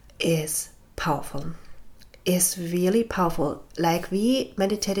is powerful. Is really powerful. Like we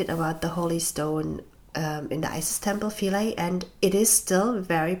meditated about the holy stone in the Isis temple, Philae, and it is still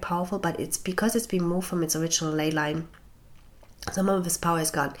very powerful, but it's because it's been moved from its original ley line. Some of its power is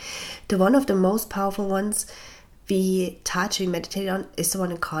gone. The one of the most powerful ones we meditated on is the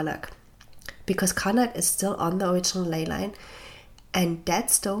one in Karnak, because Karnak is still on the original ley line, and that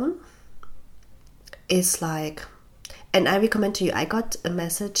stone is like, and I recommend to you, I got a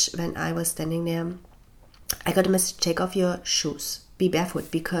message when I was standing there. I got a message, take off your shoes, be barefoot,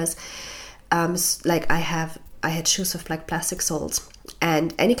 because like I had shoes with like plastic soles,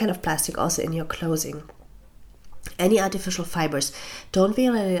 and any kind of plastic also in your clothing, any artificial fibers don't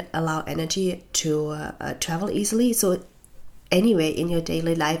really allow energy to travel easily. So anyway, in your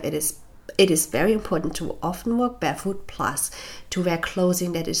daily life, it is very important to often walk barefoot, plus to wear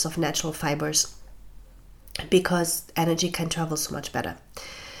clothing that is of natural fibers, because energy can travel so much better.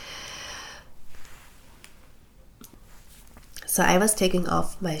 So I was taking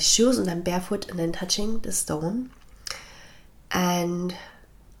off my shoes and I'm barefoot and then touching the stone, and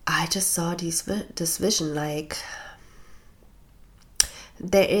I just saw this vision, like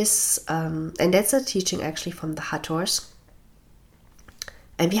there is, and that's a teaching actually from the Hathors.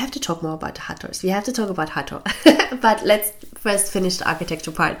 And we have to talk more about the Hathors. We have to talk about Hathor, but let's first finish the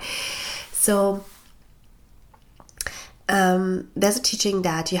architecture part. So there's a teaching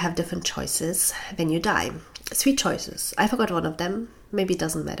that you have different choices when you die. 3 choices. I forgot one of them. Maybe it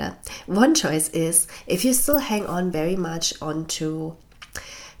doesn't matter. One choice is, if you still hang on very much onto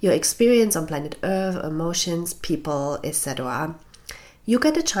your experience on planet Earth, emotions, people, etc., you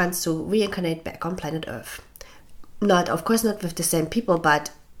get a chance to reincarnate back on planet Earth. Of course not with the same people,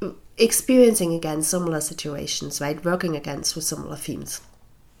 but experiencing again similar situations, right? Working again through similar themes.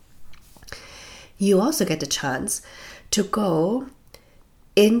 You also get a chance to go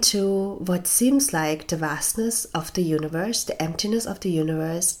into what seems like the vastness of the universe, the emptiness of the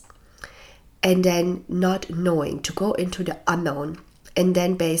universe, and then not knowing, to go into the unknown, and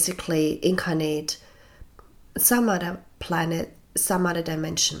then basically incarnate some other planet, some other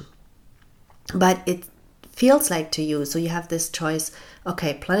dimension. But it feels like to you, so you have this choice,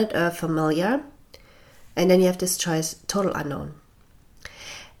 okay, planet Earth, familiar, and then you have this choice, total unknown.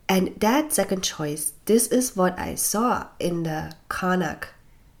 And that second choice, this is what I saw in the Karnak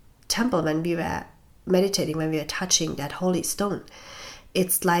temple when we were meditating, when we were touching that holy stone.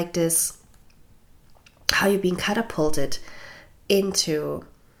 It's like this, how you're being catapulted into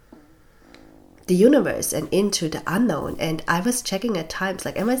the universe and into the unknown. And I was checking at times,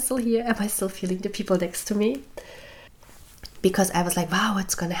 like, am I still here? Am I still feeling the people next to me? Because I was like, wow,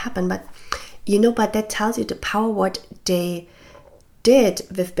 what's going to happen? But but that tells you the power, what they did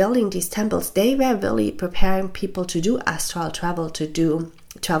with building these temples. They were really preparing people to do astral travel, to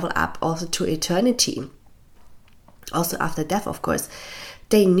travel up also to eternity, also after death, of course.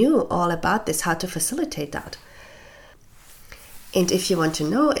 They knew all about this, how to facilitate that. And if you want to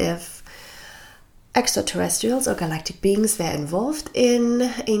know if extraterrestrials or galactic beings were involved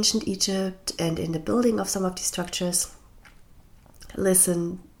in ancient Egypt and in the building of some of these structures,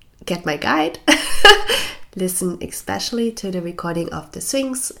 listen, get my guide. Listen especially to the recording of the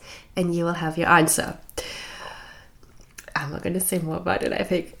Sphinx, and you will have your answer. I'm not going to say more about it, I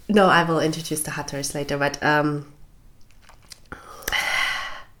think. No, I will introduce the Hathors later, but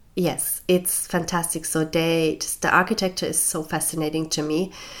yes, it's fantastic. So the architecture is so fascinating to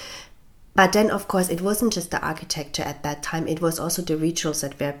me. But then, of course, it wasn't just the architecture at that time. It was also the rituals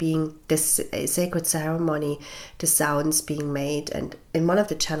that were being, this sacred ceremony, the sounds being made. And in one of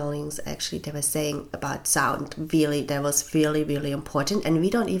the channelings, actually, they were saying about sound. Really, that was really, really important. And we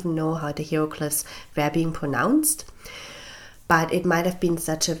don't even know how the hieroglyphs were being pronounced. But it might have been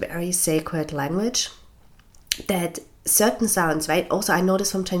such a very sacred language that certain sounds, right? Also, I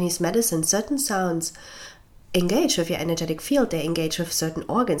noticed from Chinese medicine, certain sounds engage with your energetic field. They engage with certain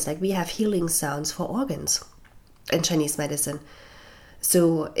organs. Like we have healing sounds for organs in Chinese medicine.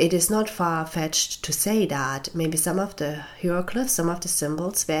 So it is not far-fetched to say that maybe some of the hieroglyphs, some of the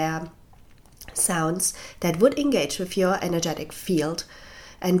symbols were sounds that would engage with your energetic field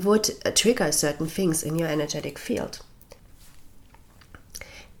and would trigger certain things in your energetic field.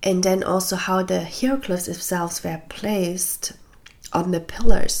 And then also how the hieroglyphs themselves were placed on the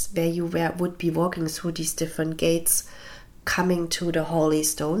pillars where you would be walking through these different gates coming to the holy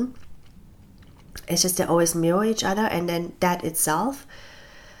stone. It's just they always mirror each other, and then that itself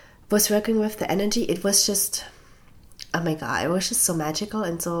was working with the energy. It was just, oh my God, it was just so magical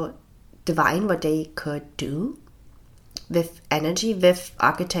and so divine what they could do with energy, with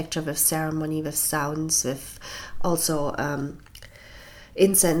architecture, with ceremony, with sounds, with also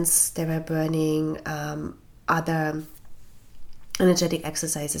incense they were burning, other energetic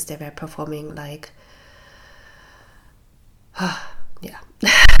exercises they were performing, like yeah,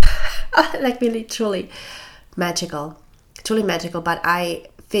 like really truly magical. But I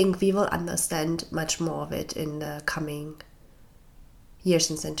think we will understand much more of it in the coming years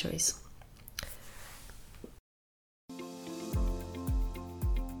and centuries.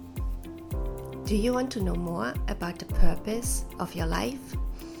 Do you want to know more about the purpose of your life,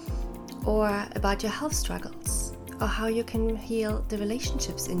 or about your health struggles, or how you can heal the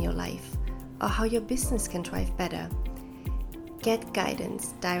relationships in your life, or how your business can thrive better? Get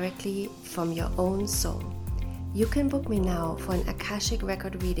guidance directly from your own soul. You can book me now for an Akashic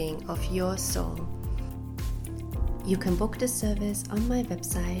record reading of your soul. You can book the service on my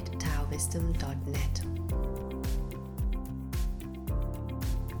website, taowisdom.net.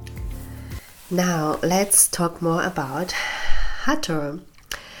 Now, let's talk more about Hathor.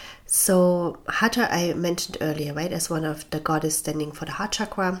 So, Hathor I mentioned earlier, right, as one of the goddess standing for the heart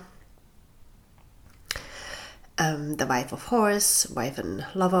chakra. The wife of Horus, wife and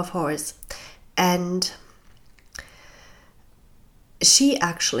lover of Horus. And she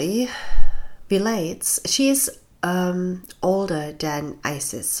actually relates, she is older than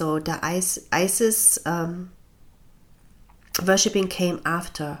Isis. So the Isis worshipping came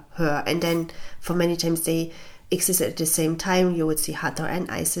after her, and then for many times they existed at the same time. You would see Hathor and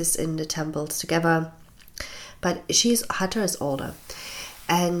Isis in the temples together, but Hathor is older,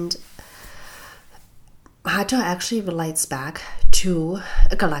 and Hathor actually relates back to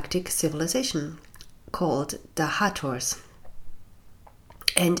a galactic civilization called the Hathors.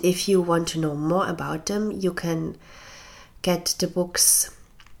 And if you want to know more about them, you can get the books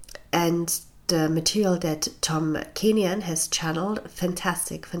and the material that Tom Kenyon has channeled.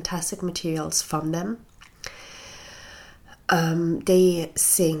 Fantastic materials from them. They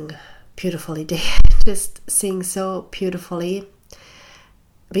sing beautifully. They just sing so beautifully,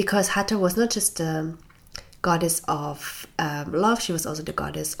 because Hathor was not just the goddess of love, she was also the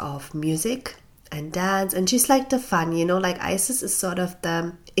goddess of music and dance, and she's like the fun, like Isis is sort of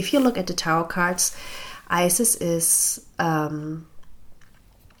the, if you look at the tarot cards, Isis is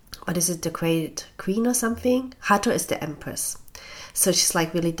what is it, the great queen or something? Hathor is the empress. So she's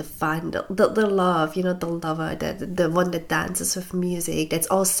like really the fun, the love, the lover, the one that dances with music, that's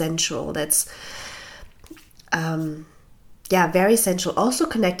all sensual, that's very sensual, also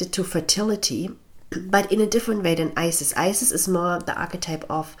connected to fertility, but in a different way than Isis. Isis is more the archetype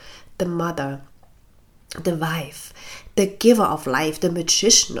of the mother, the wife, the giver of life, the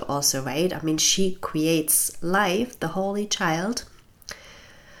magician also, right? I mean, she creates life, the holy child,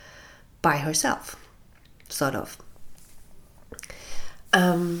 by herself, sort of.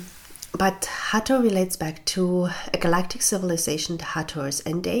 But Hathor relates back to a galactic civilization, the Hathors,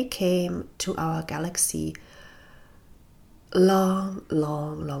 and they came to our galaxy long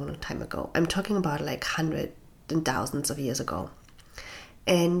time ago. I'm talking about like hundreds and thousands of years ago.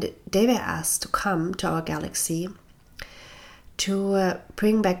 And they were asked to come to our galaxy to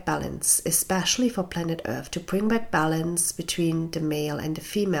bring back balance, especially for planet Earth, to bring back balance between the male and the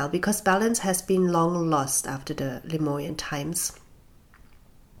female, because balance has been long lost after the Lemurian times.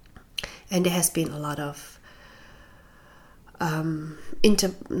 And there has been a lot of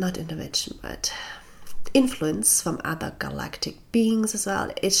not intervention, but influence from other galactic beings as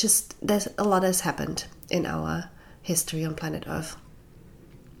well. It's just, there's a lot has happened in our history on planet Earth.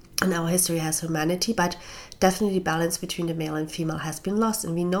 And our history as humanity, but definitely balance between the male and female has been lost,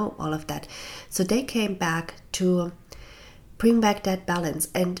 and we know all of that. So they came back to bring back that balance,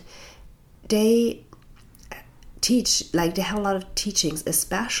 and they teach, like they have a lot of teachings,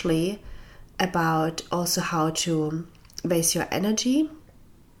 especially about also how to raise your energy,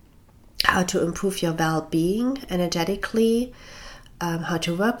 how to improve your well-being energetically, how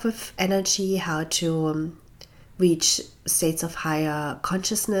to work with energy, how to reach states of higher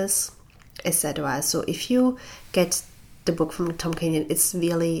consciousness, etc. So if you get the book from Tom Kenyon, it's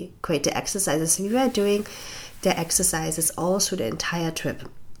really great. The exercises, we were doing the exercises all through the entire trip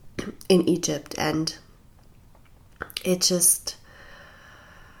in Egypt, and it just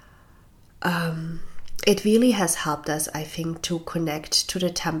it really has helped us, I think, to connect to the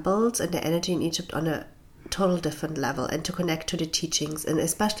temples and the energy in Egypt on a total different level, and to connect to the teachings, and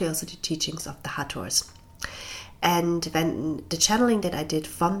especially also the teachings of the Hathors. And when the channeling that I did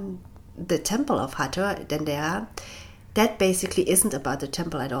from the temple of Hathor, Dendera, that basically isn't about the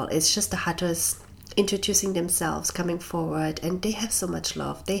temple at all. It's just the Hathors introducing themselves, coming forward, and they have so much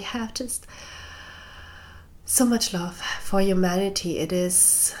love. They have just so much love for humanity. It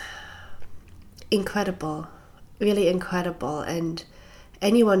is incredible, really incredible, and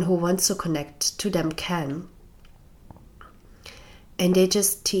anyone who wants to connect to them can. And they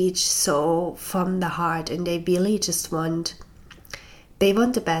just teach so from the heart, and they really just want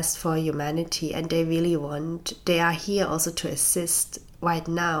the best for humanity, and they are here also to assist right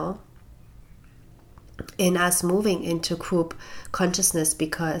now in us moving into group consciousness,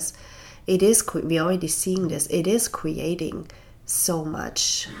 because we're already seeing this, it is creating so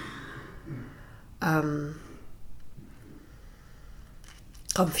much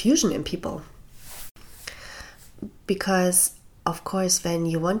confusion in people. Because of course, when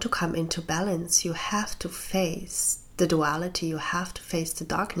you want to come into balance, you have to face the duality, you have to face the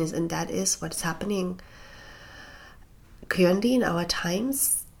darkness, and that is what's happening currently in our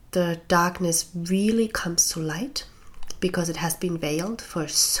times. The darkness really comes to light because it has been veiled for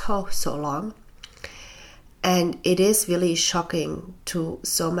so long, and it is really shocking to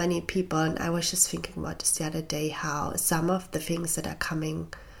so many people. And I was just thinking about this the other day, how some of the things that are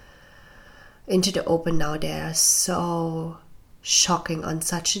coming into the open now, they are so shocking on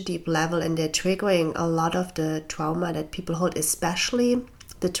such a deep level, and they're triggering a lot of the trauma that people hold, especially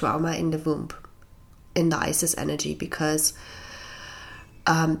the trauma in the womb, in the Isis energy, because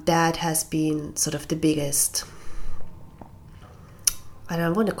that has been sort of the biggest, I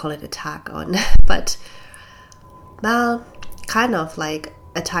don't want to call it attack on, but well, kind of like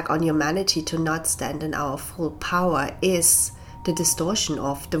attack on humanity to not stand in our full power, is the distortion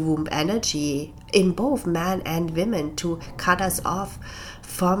of the womb energy in both men and women, to cut us off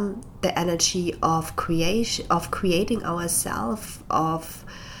from the energy of creation, of creating ourselves, of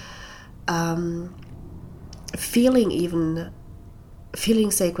feeling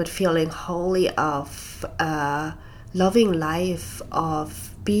sacred, feeling holy, of loving life,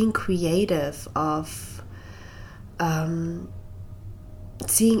 of being creative, of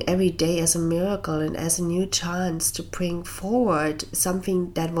seeing every day as a miracle and as a new chance to bring forward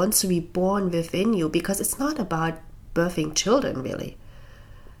something that wants to be born within you. Because it's not about birthing children, really.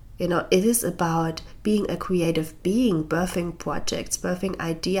 It is about being a creative being, birthing projects, birthing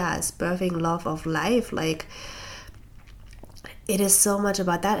ideas, birthing love of life. Like, it is so much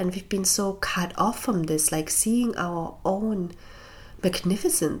about that, and we've been so cut off from this, like seeing our own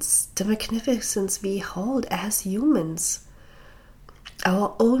magnificence, the magnificence we hold as humans,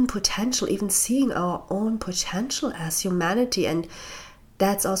 our own potential, even seeing our own potential as humanity. And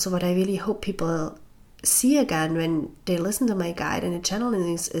that's also what I really hope people see again when they listen to my guide and the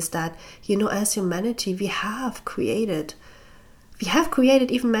channelings, is that, as humanity, we have created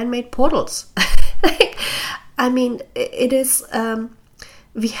even man-made portals. It is,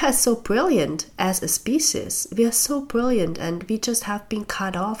 we are so brilliant as a species. We are so brilliant, and we just have been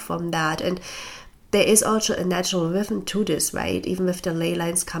cut off from that. And there is also a natural rhythm to this, right? Even with the ley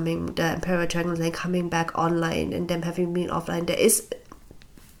lines coming, the Emperor Dragon Line coming back online, and them having been offline, there is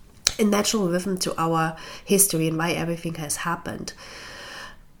a natural rhythm to our history and why everything has happened.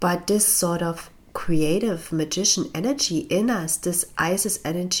 But this sort of creative magician energy in us, this Isis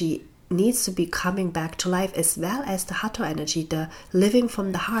energy, needs to be coming back to life, as well as the Hathor energy, the living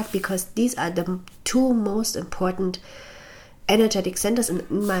from the heart, because these are the two most important energetic centers. In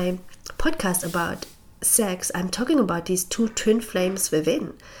my podcast about sex, I'm talking about these two twin flames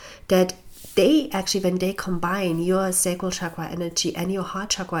within, that they actually, when they combine, your sacral chakra energy and your heart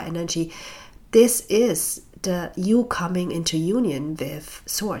chakra energy, this is you coming into union with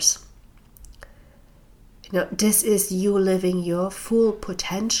Source. This is you living your full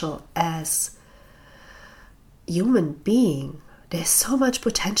potential as human being. There's so much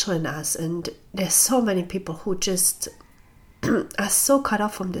potential in us, and there's so many people who just are so cut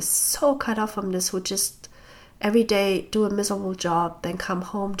off from this, who just every day do a miserable job, then come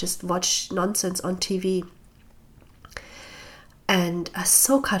home, just watch nonsense on TV, and are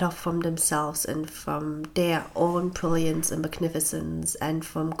so cut off from themselves and from their own brilliance and magnificence, and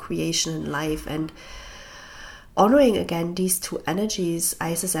from creation and life, and honoring again these two energies,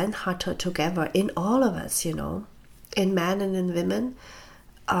 Isis and Hathor, together in all of us, in men and in women,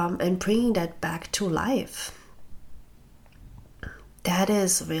 and bringing that back to life. That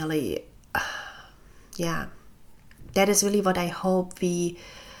is really, that is really what I hope we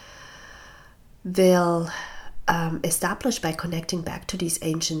will establish by connecting back to these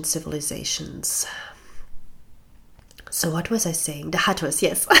ancient civilizations. So what was I saying? The Hathors,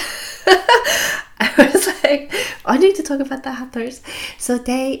 yes. I was like, like wanting to talk about the Hathors. So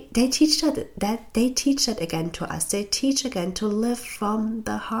they teach that again to us. They teach again to live from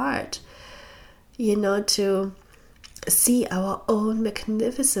the heart, to see our own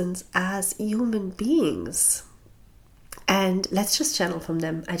magnificence as human beings. And let's just channel from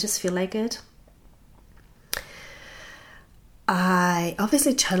them. I just feel like it. I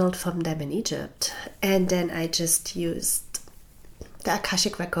obviously channeled from them in Egypt, and then I just used the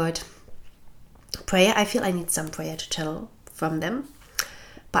Akashic record prayer. I feel I need some prayer to channel from them,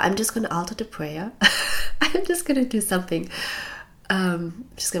 but I'm just going to alter the prayer. I'm just going to do something. I'm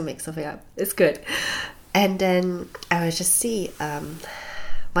just going to make something up. It's good. And then I will just see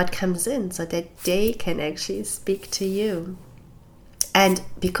what comes in so that they can actually speak to you. And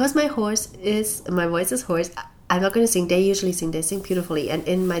because my voice is hoarse, I'm not going to sing. They usually sing. They sing beautifully. And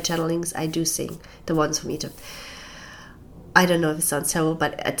in my channelings, I do sing the ones from Egypt. I don't know if it sounds terrible,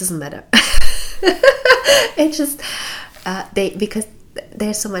 but it doesn't matter. It's just, because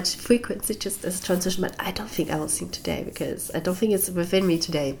there's so much frequency just as a transition, but I don't think I will sing today because I don't think it's within me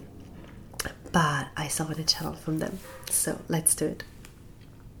today. But I still want to channel from them. So let's do it.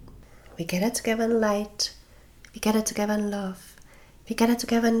 We gather together in light. We gather together in love. We gather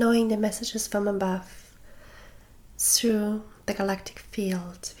together knowing the messages from above. Through the galactic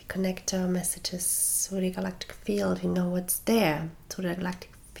field, we connect our messages through the galactic field. We know what's there. Through the galactic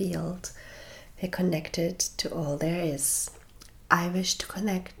field, we're connected to all there is. I wish to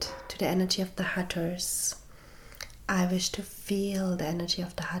connect to the energy of the Hathors. I wish to feel the energy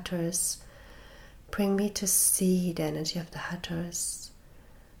of the Hathors. Bring me to see the energy of the Hathors.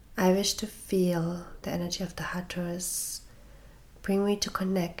 I wish to feel the energy of the Hathors. Bring me to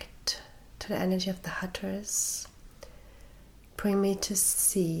connect to the energy of the Hathors. Bring me to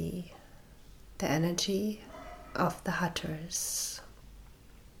see the energy of the Hathors.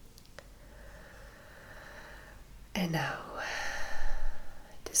 And now,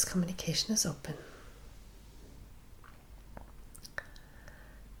 this communication is open.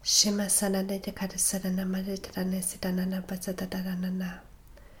 Shima sanana dekada sadana maditana sitanana basadadanana.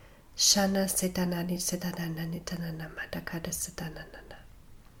 Shana sitanani sitanana nitanana madakada sitanana.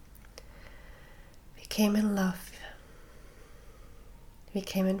 We came in love. We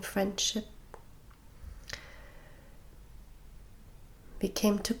came in friendship. We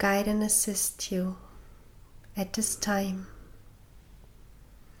came to guide and assist you at this time.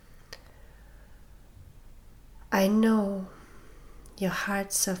 I know your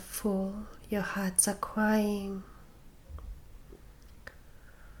hearts are full, your hearts are crying.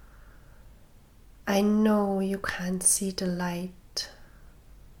 I know you can't see the light.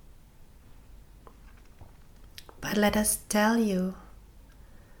 But let us tell you,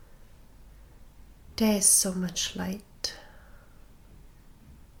 there is so much light.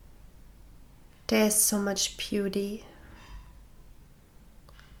 There is so much beauty.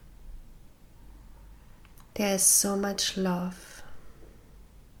 There is so much love.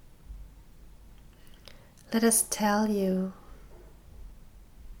 Let us tell you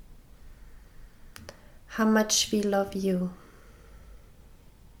how much we love you.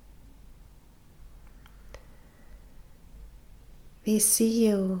 We see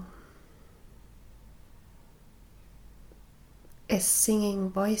you as singing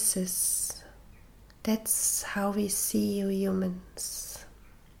voices. That's how we see you humans.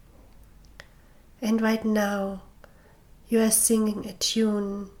 And right now, you are singing a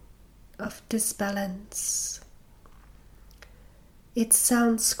tune of disbalance. It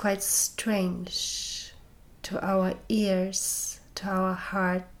sounds quite strange to our ears, to our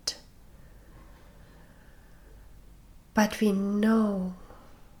heart. But we know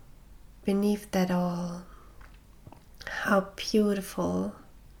beneath that all how beautiful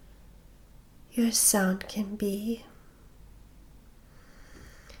your sound can be.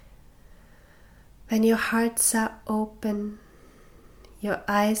 When your hearts are open, your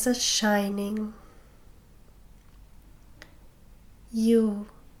eyes are shining, you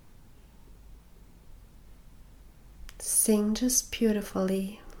sing just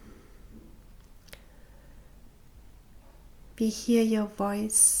beautifully. We hear your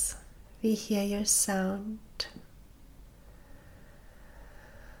voice, we hear your sound.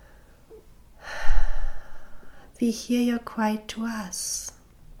 We hear your cry to us.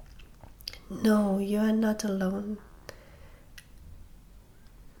 No, you are not alone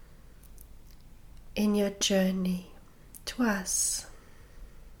in your journey to us.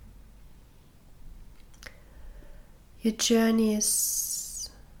 Your journey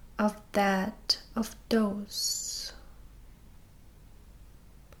is of those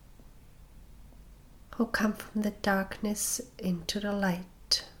who come from the darkness into the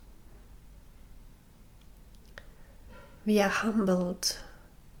light. we are humbled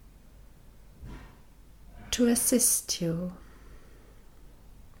to assist you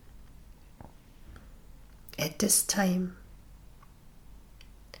at this time.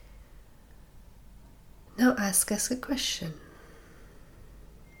 Now ask us a question.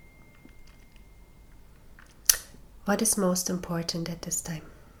 What is most important at this time?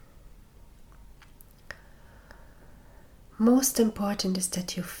 Most important is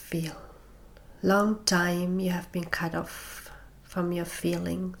that you feel. Long time you have been cut off from your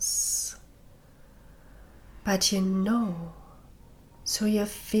feelings. But you know, through your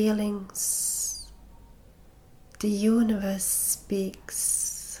feelings, the universe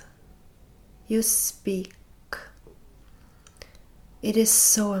speaks. You speak. It is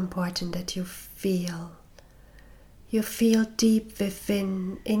so important that you feel. You feel deep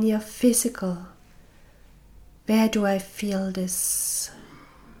within, in your physical. Where do I feel this?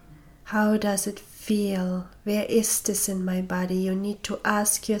 How does it feel? Where is this in my body? You need to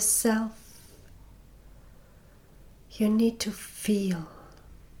ask yourself. You need to feel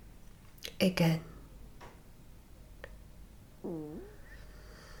again.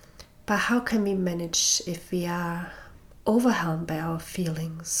 But how can we manage if we are overwhelmed by our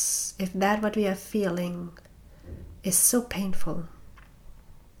feelings? If that what we are feeling is so painful.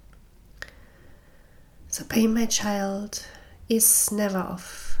 So pain, my child, is never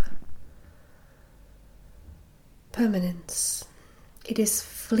of permanence. It is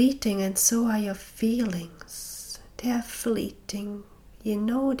fleeting, and so are your feelings. They are fleeting. You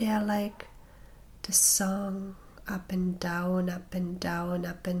know, they are like the song, up and down, up and down,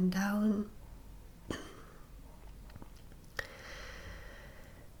 up and down.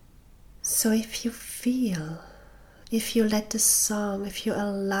 So if you feel, if you let the song, if you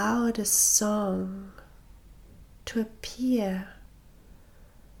allow the song to appear,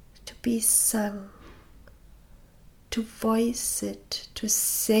 to be sung, to voice it, to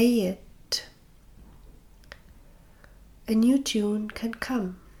say it, a new tune can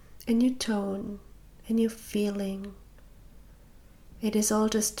come, a new tone, a new feeling. It is all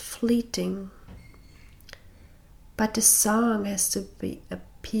just fleeting. But the song has to be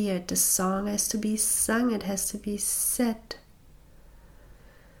appeared, the song has to be sung, it has to be said.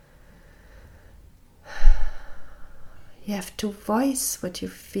 You have to voice what you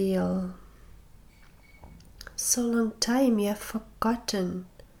feel. So long time you have forgotten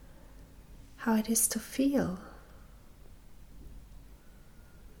how it is to feel.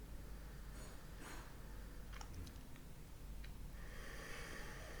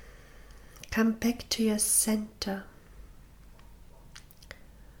 Come back to your center.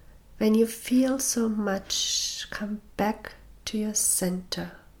 When you feel so much, come back to your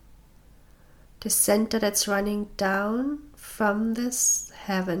center. The center that's running down from this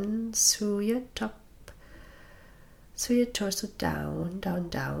heaven through your top, through your torso, down, down,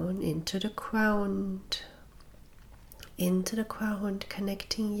 down, into the ground,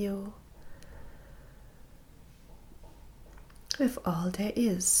 connecting you with all there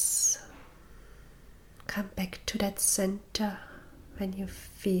is. Come back to that center when you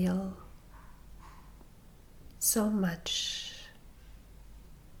feel so much.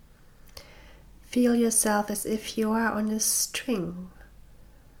 Feel yourself as if you are on a string,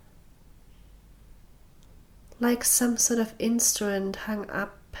 like some sort of instrument hung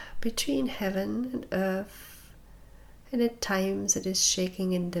up between heaven and earth, and at times it is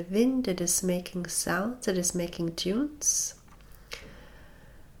shaking in the wind, it is making sounds, it is making tunes.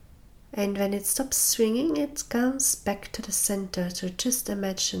 And when it stops swinging, it comes back to the center. So just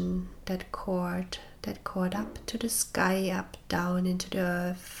imagine that cord up to the sky, up, down into the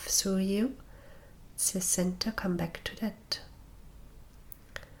earth, through you. It's your center, come back to that.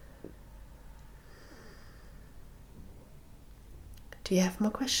 Do you have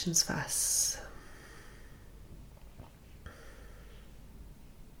more questions for us?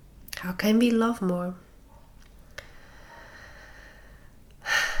 How can we love more?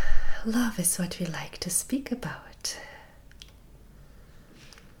 Love is what we like to speak about.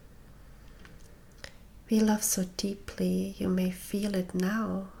 We love so deeply, you may feel it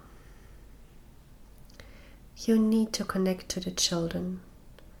now. You need to connect to the children.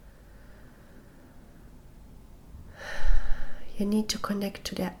 You need to connect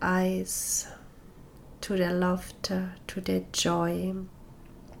to their eyes, to their laughter, to their joy.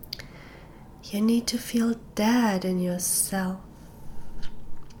 You need to feel that in yourself.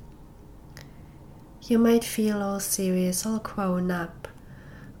 You might feel all serious, all grown up,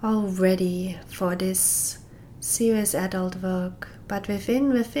 all ready for this serious adult work, but within,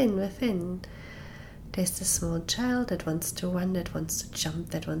 there's the small child that wants to run, that wants to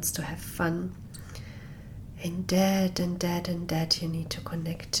jump, that wants to have fun. And that you need to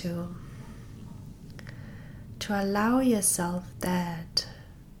connect to allow yourself that,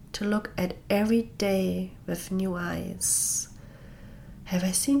 to look at every day with new eyes. Have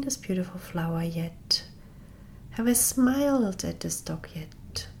I seen this beautiful flower yet? Have I smiled at this dog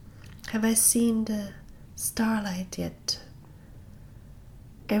yet? Have I seen the starlight yet?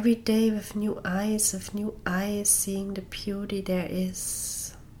 Every day with new eyes, seeing the beauty there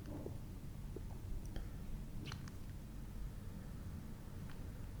is.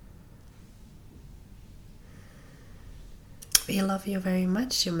 We love you very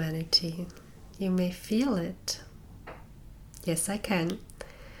much, humanity. You may feel it. Yes, I can.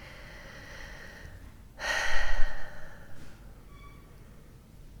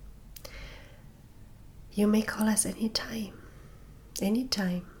 You may call us anytime.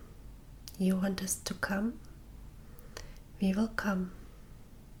 Anytime you want us to come, we will come.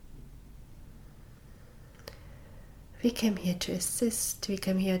 We came here to assist. We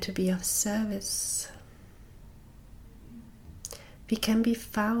came here to be of service. We can be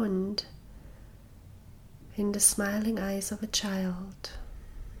found in the smiling eyes of a child.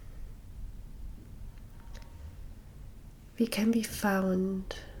 We can be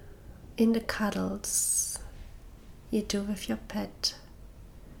found in the cuddles you do with your pet.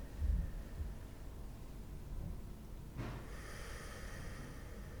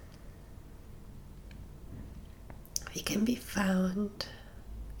 We can be found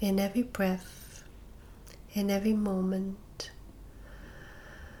in every breath, in every moment.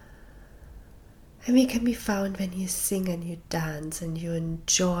 And we can be found when you sing and you dance and you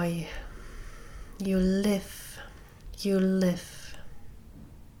enjoy. You live.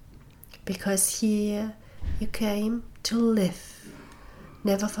 Because here you came to live.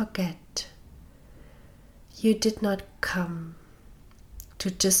 Never forget. You did not come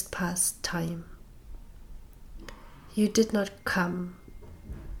to just pass time. You did not come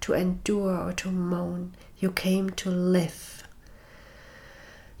to endure or to moan. You came to live.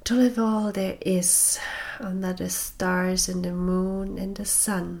 To live all there is under the stars and the moon and the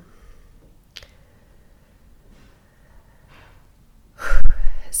sun.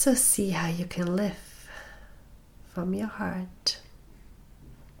 So see how you can live from your heart,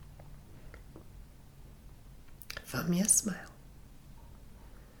 from your smile.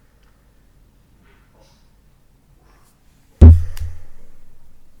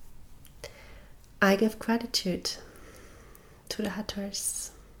 I give gratitude to the Hathors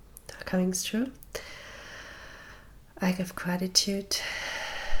coming through. I give gratitude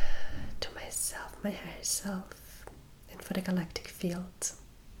to myself, my higher self, and for the galactic field.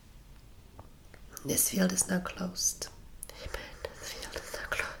 This field is now closed. Amen. This field is now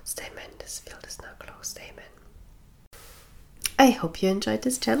closed. Amen. This field is now closed. Amen. I hope you enjoyed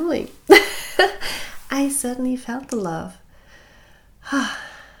this channeling. I certainly felt the love.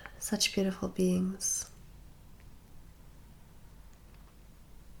 Such beautiful beings.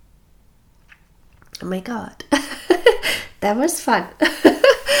 Oh my God, that was fun.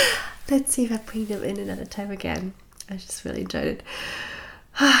 Let's see if I bring them in another time again. I just really enjoyed it.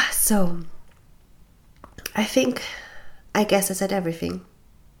 So, I guess I said everything.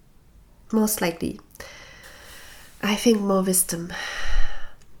 Most likely. I think more wisdom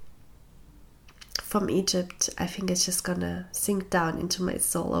from Egypt. I think it's just gonna sink down into my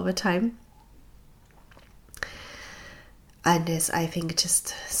soul over time. And there's, I think,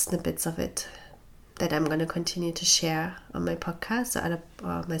 just snippets of it that I'm going to continue to share on my podcast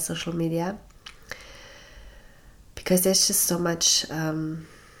or my social media, because there's just so much, there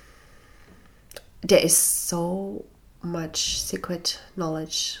is so much secret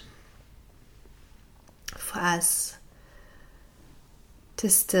knowledge for us to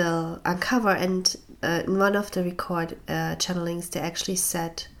still uncover. And in one of the record channelings, they actually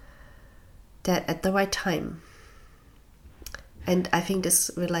said that at the right time, and I think this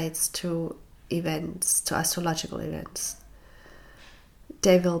relates to events, to astrological events,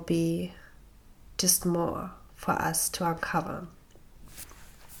 there will be just more for us to uncover.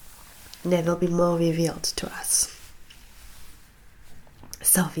 There will be more revealed to us.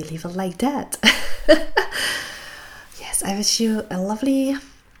 So we leave it like that. Yes, I wish you a lovely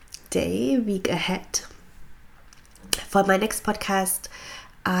day, week ahead. For my next podcast,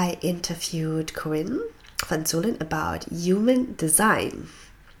 I interviewed Corinne van Zullen about human design.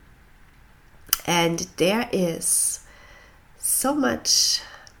 And there is so much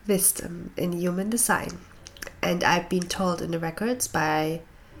wisdom in human design. And I've been told in the records by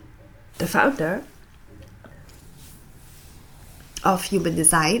the founder of human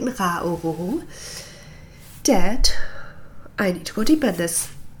design, Ra Uru, that I need to go deeper in this.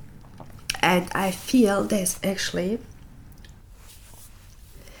 And I feel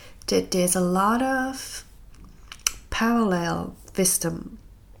there's a lot of parallel wisdom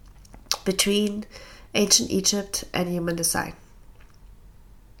between ancient Egypt and human design.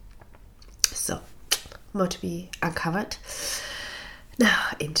 So, more to be uncovered. Now,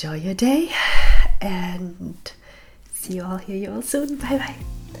 enjoy your day and hear you all soon. Bye bye.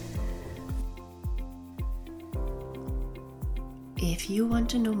 If you want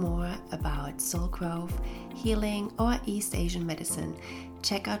to know more about soul growth, healing, or East Asian medicine,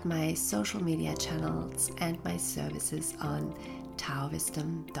 check out my social media channels and my services on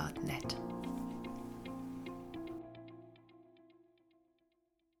taowisdom.net.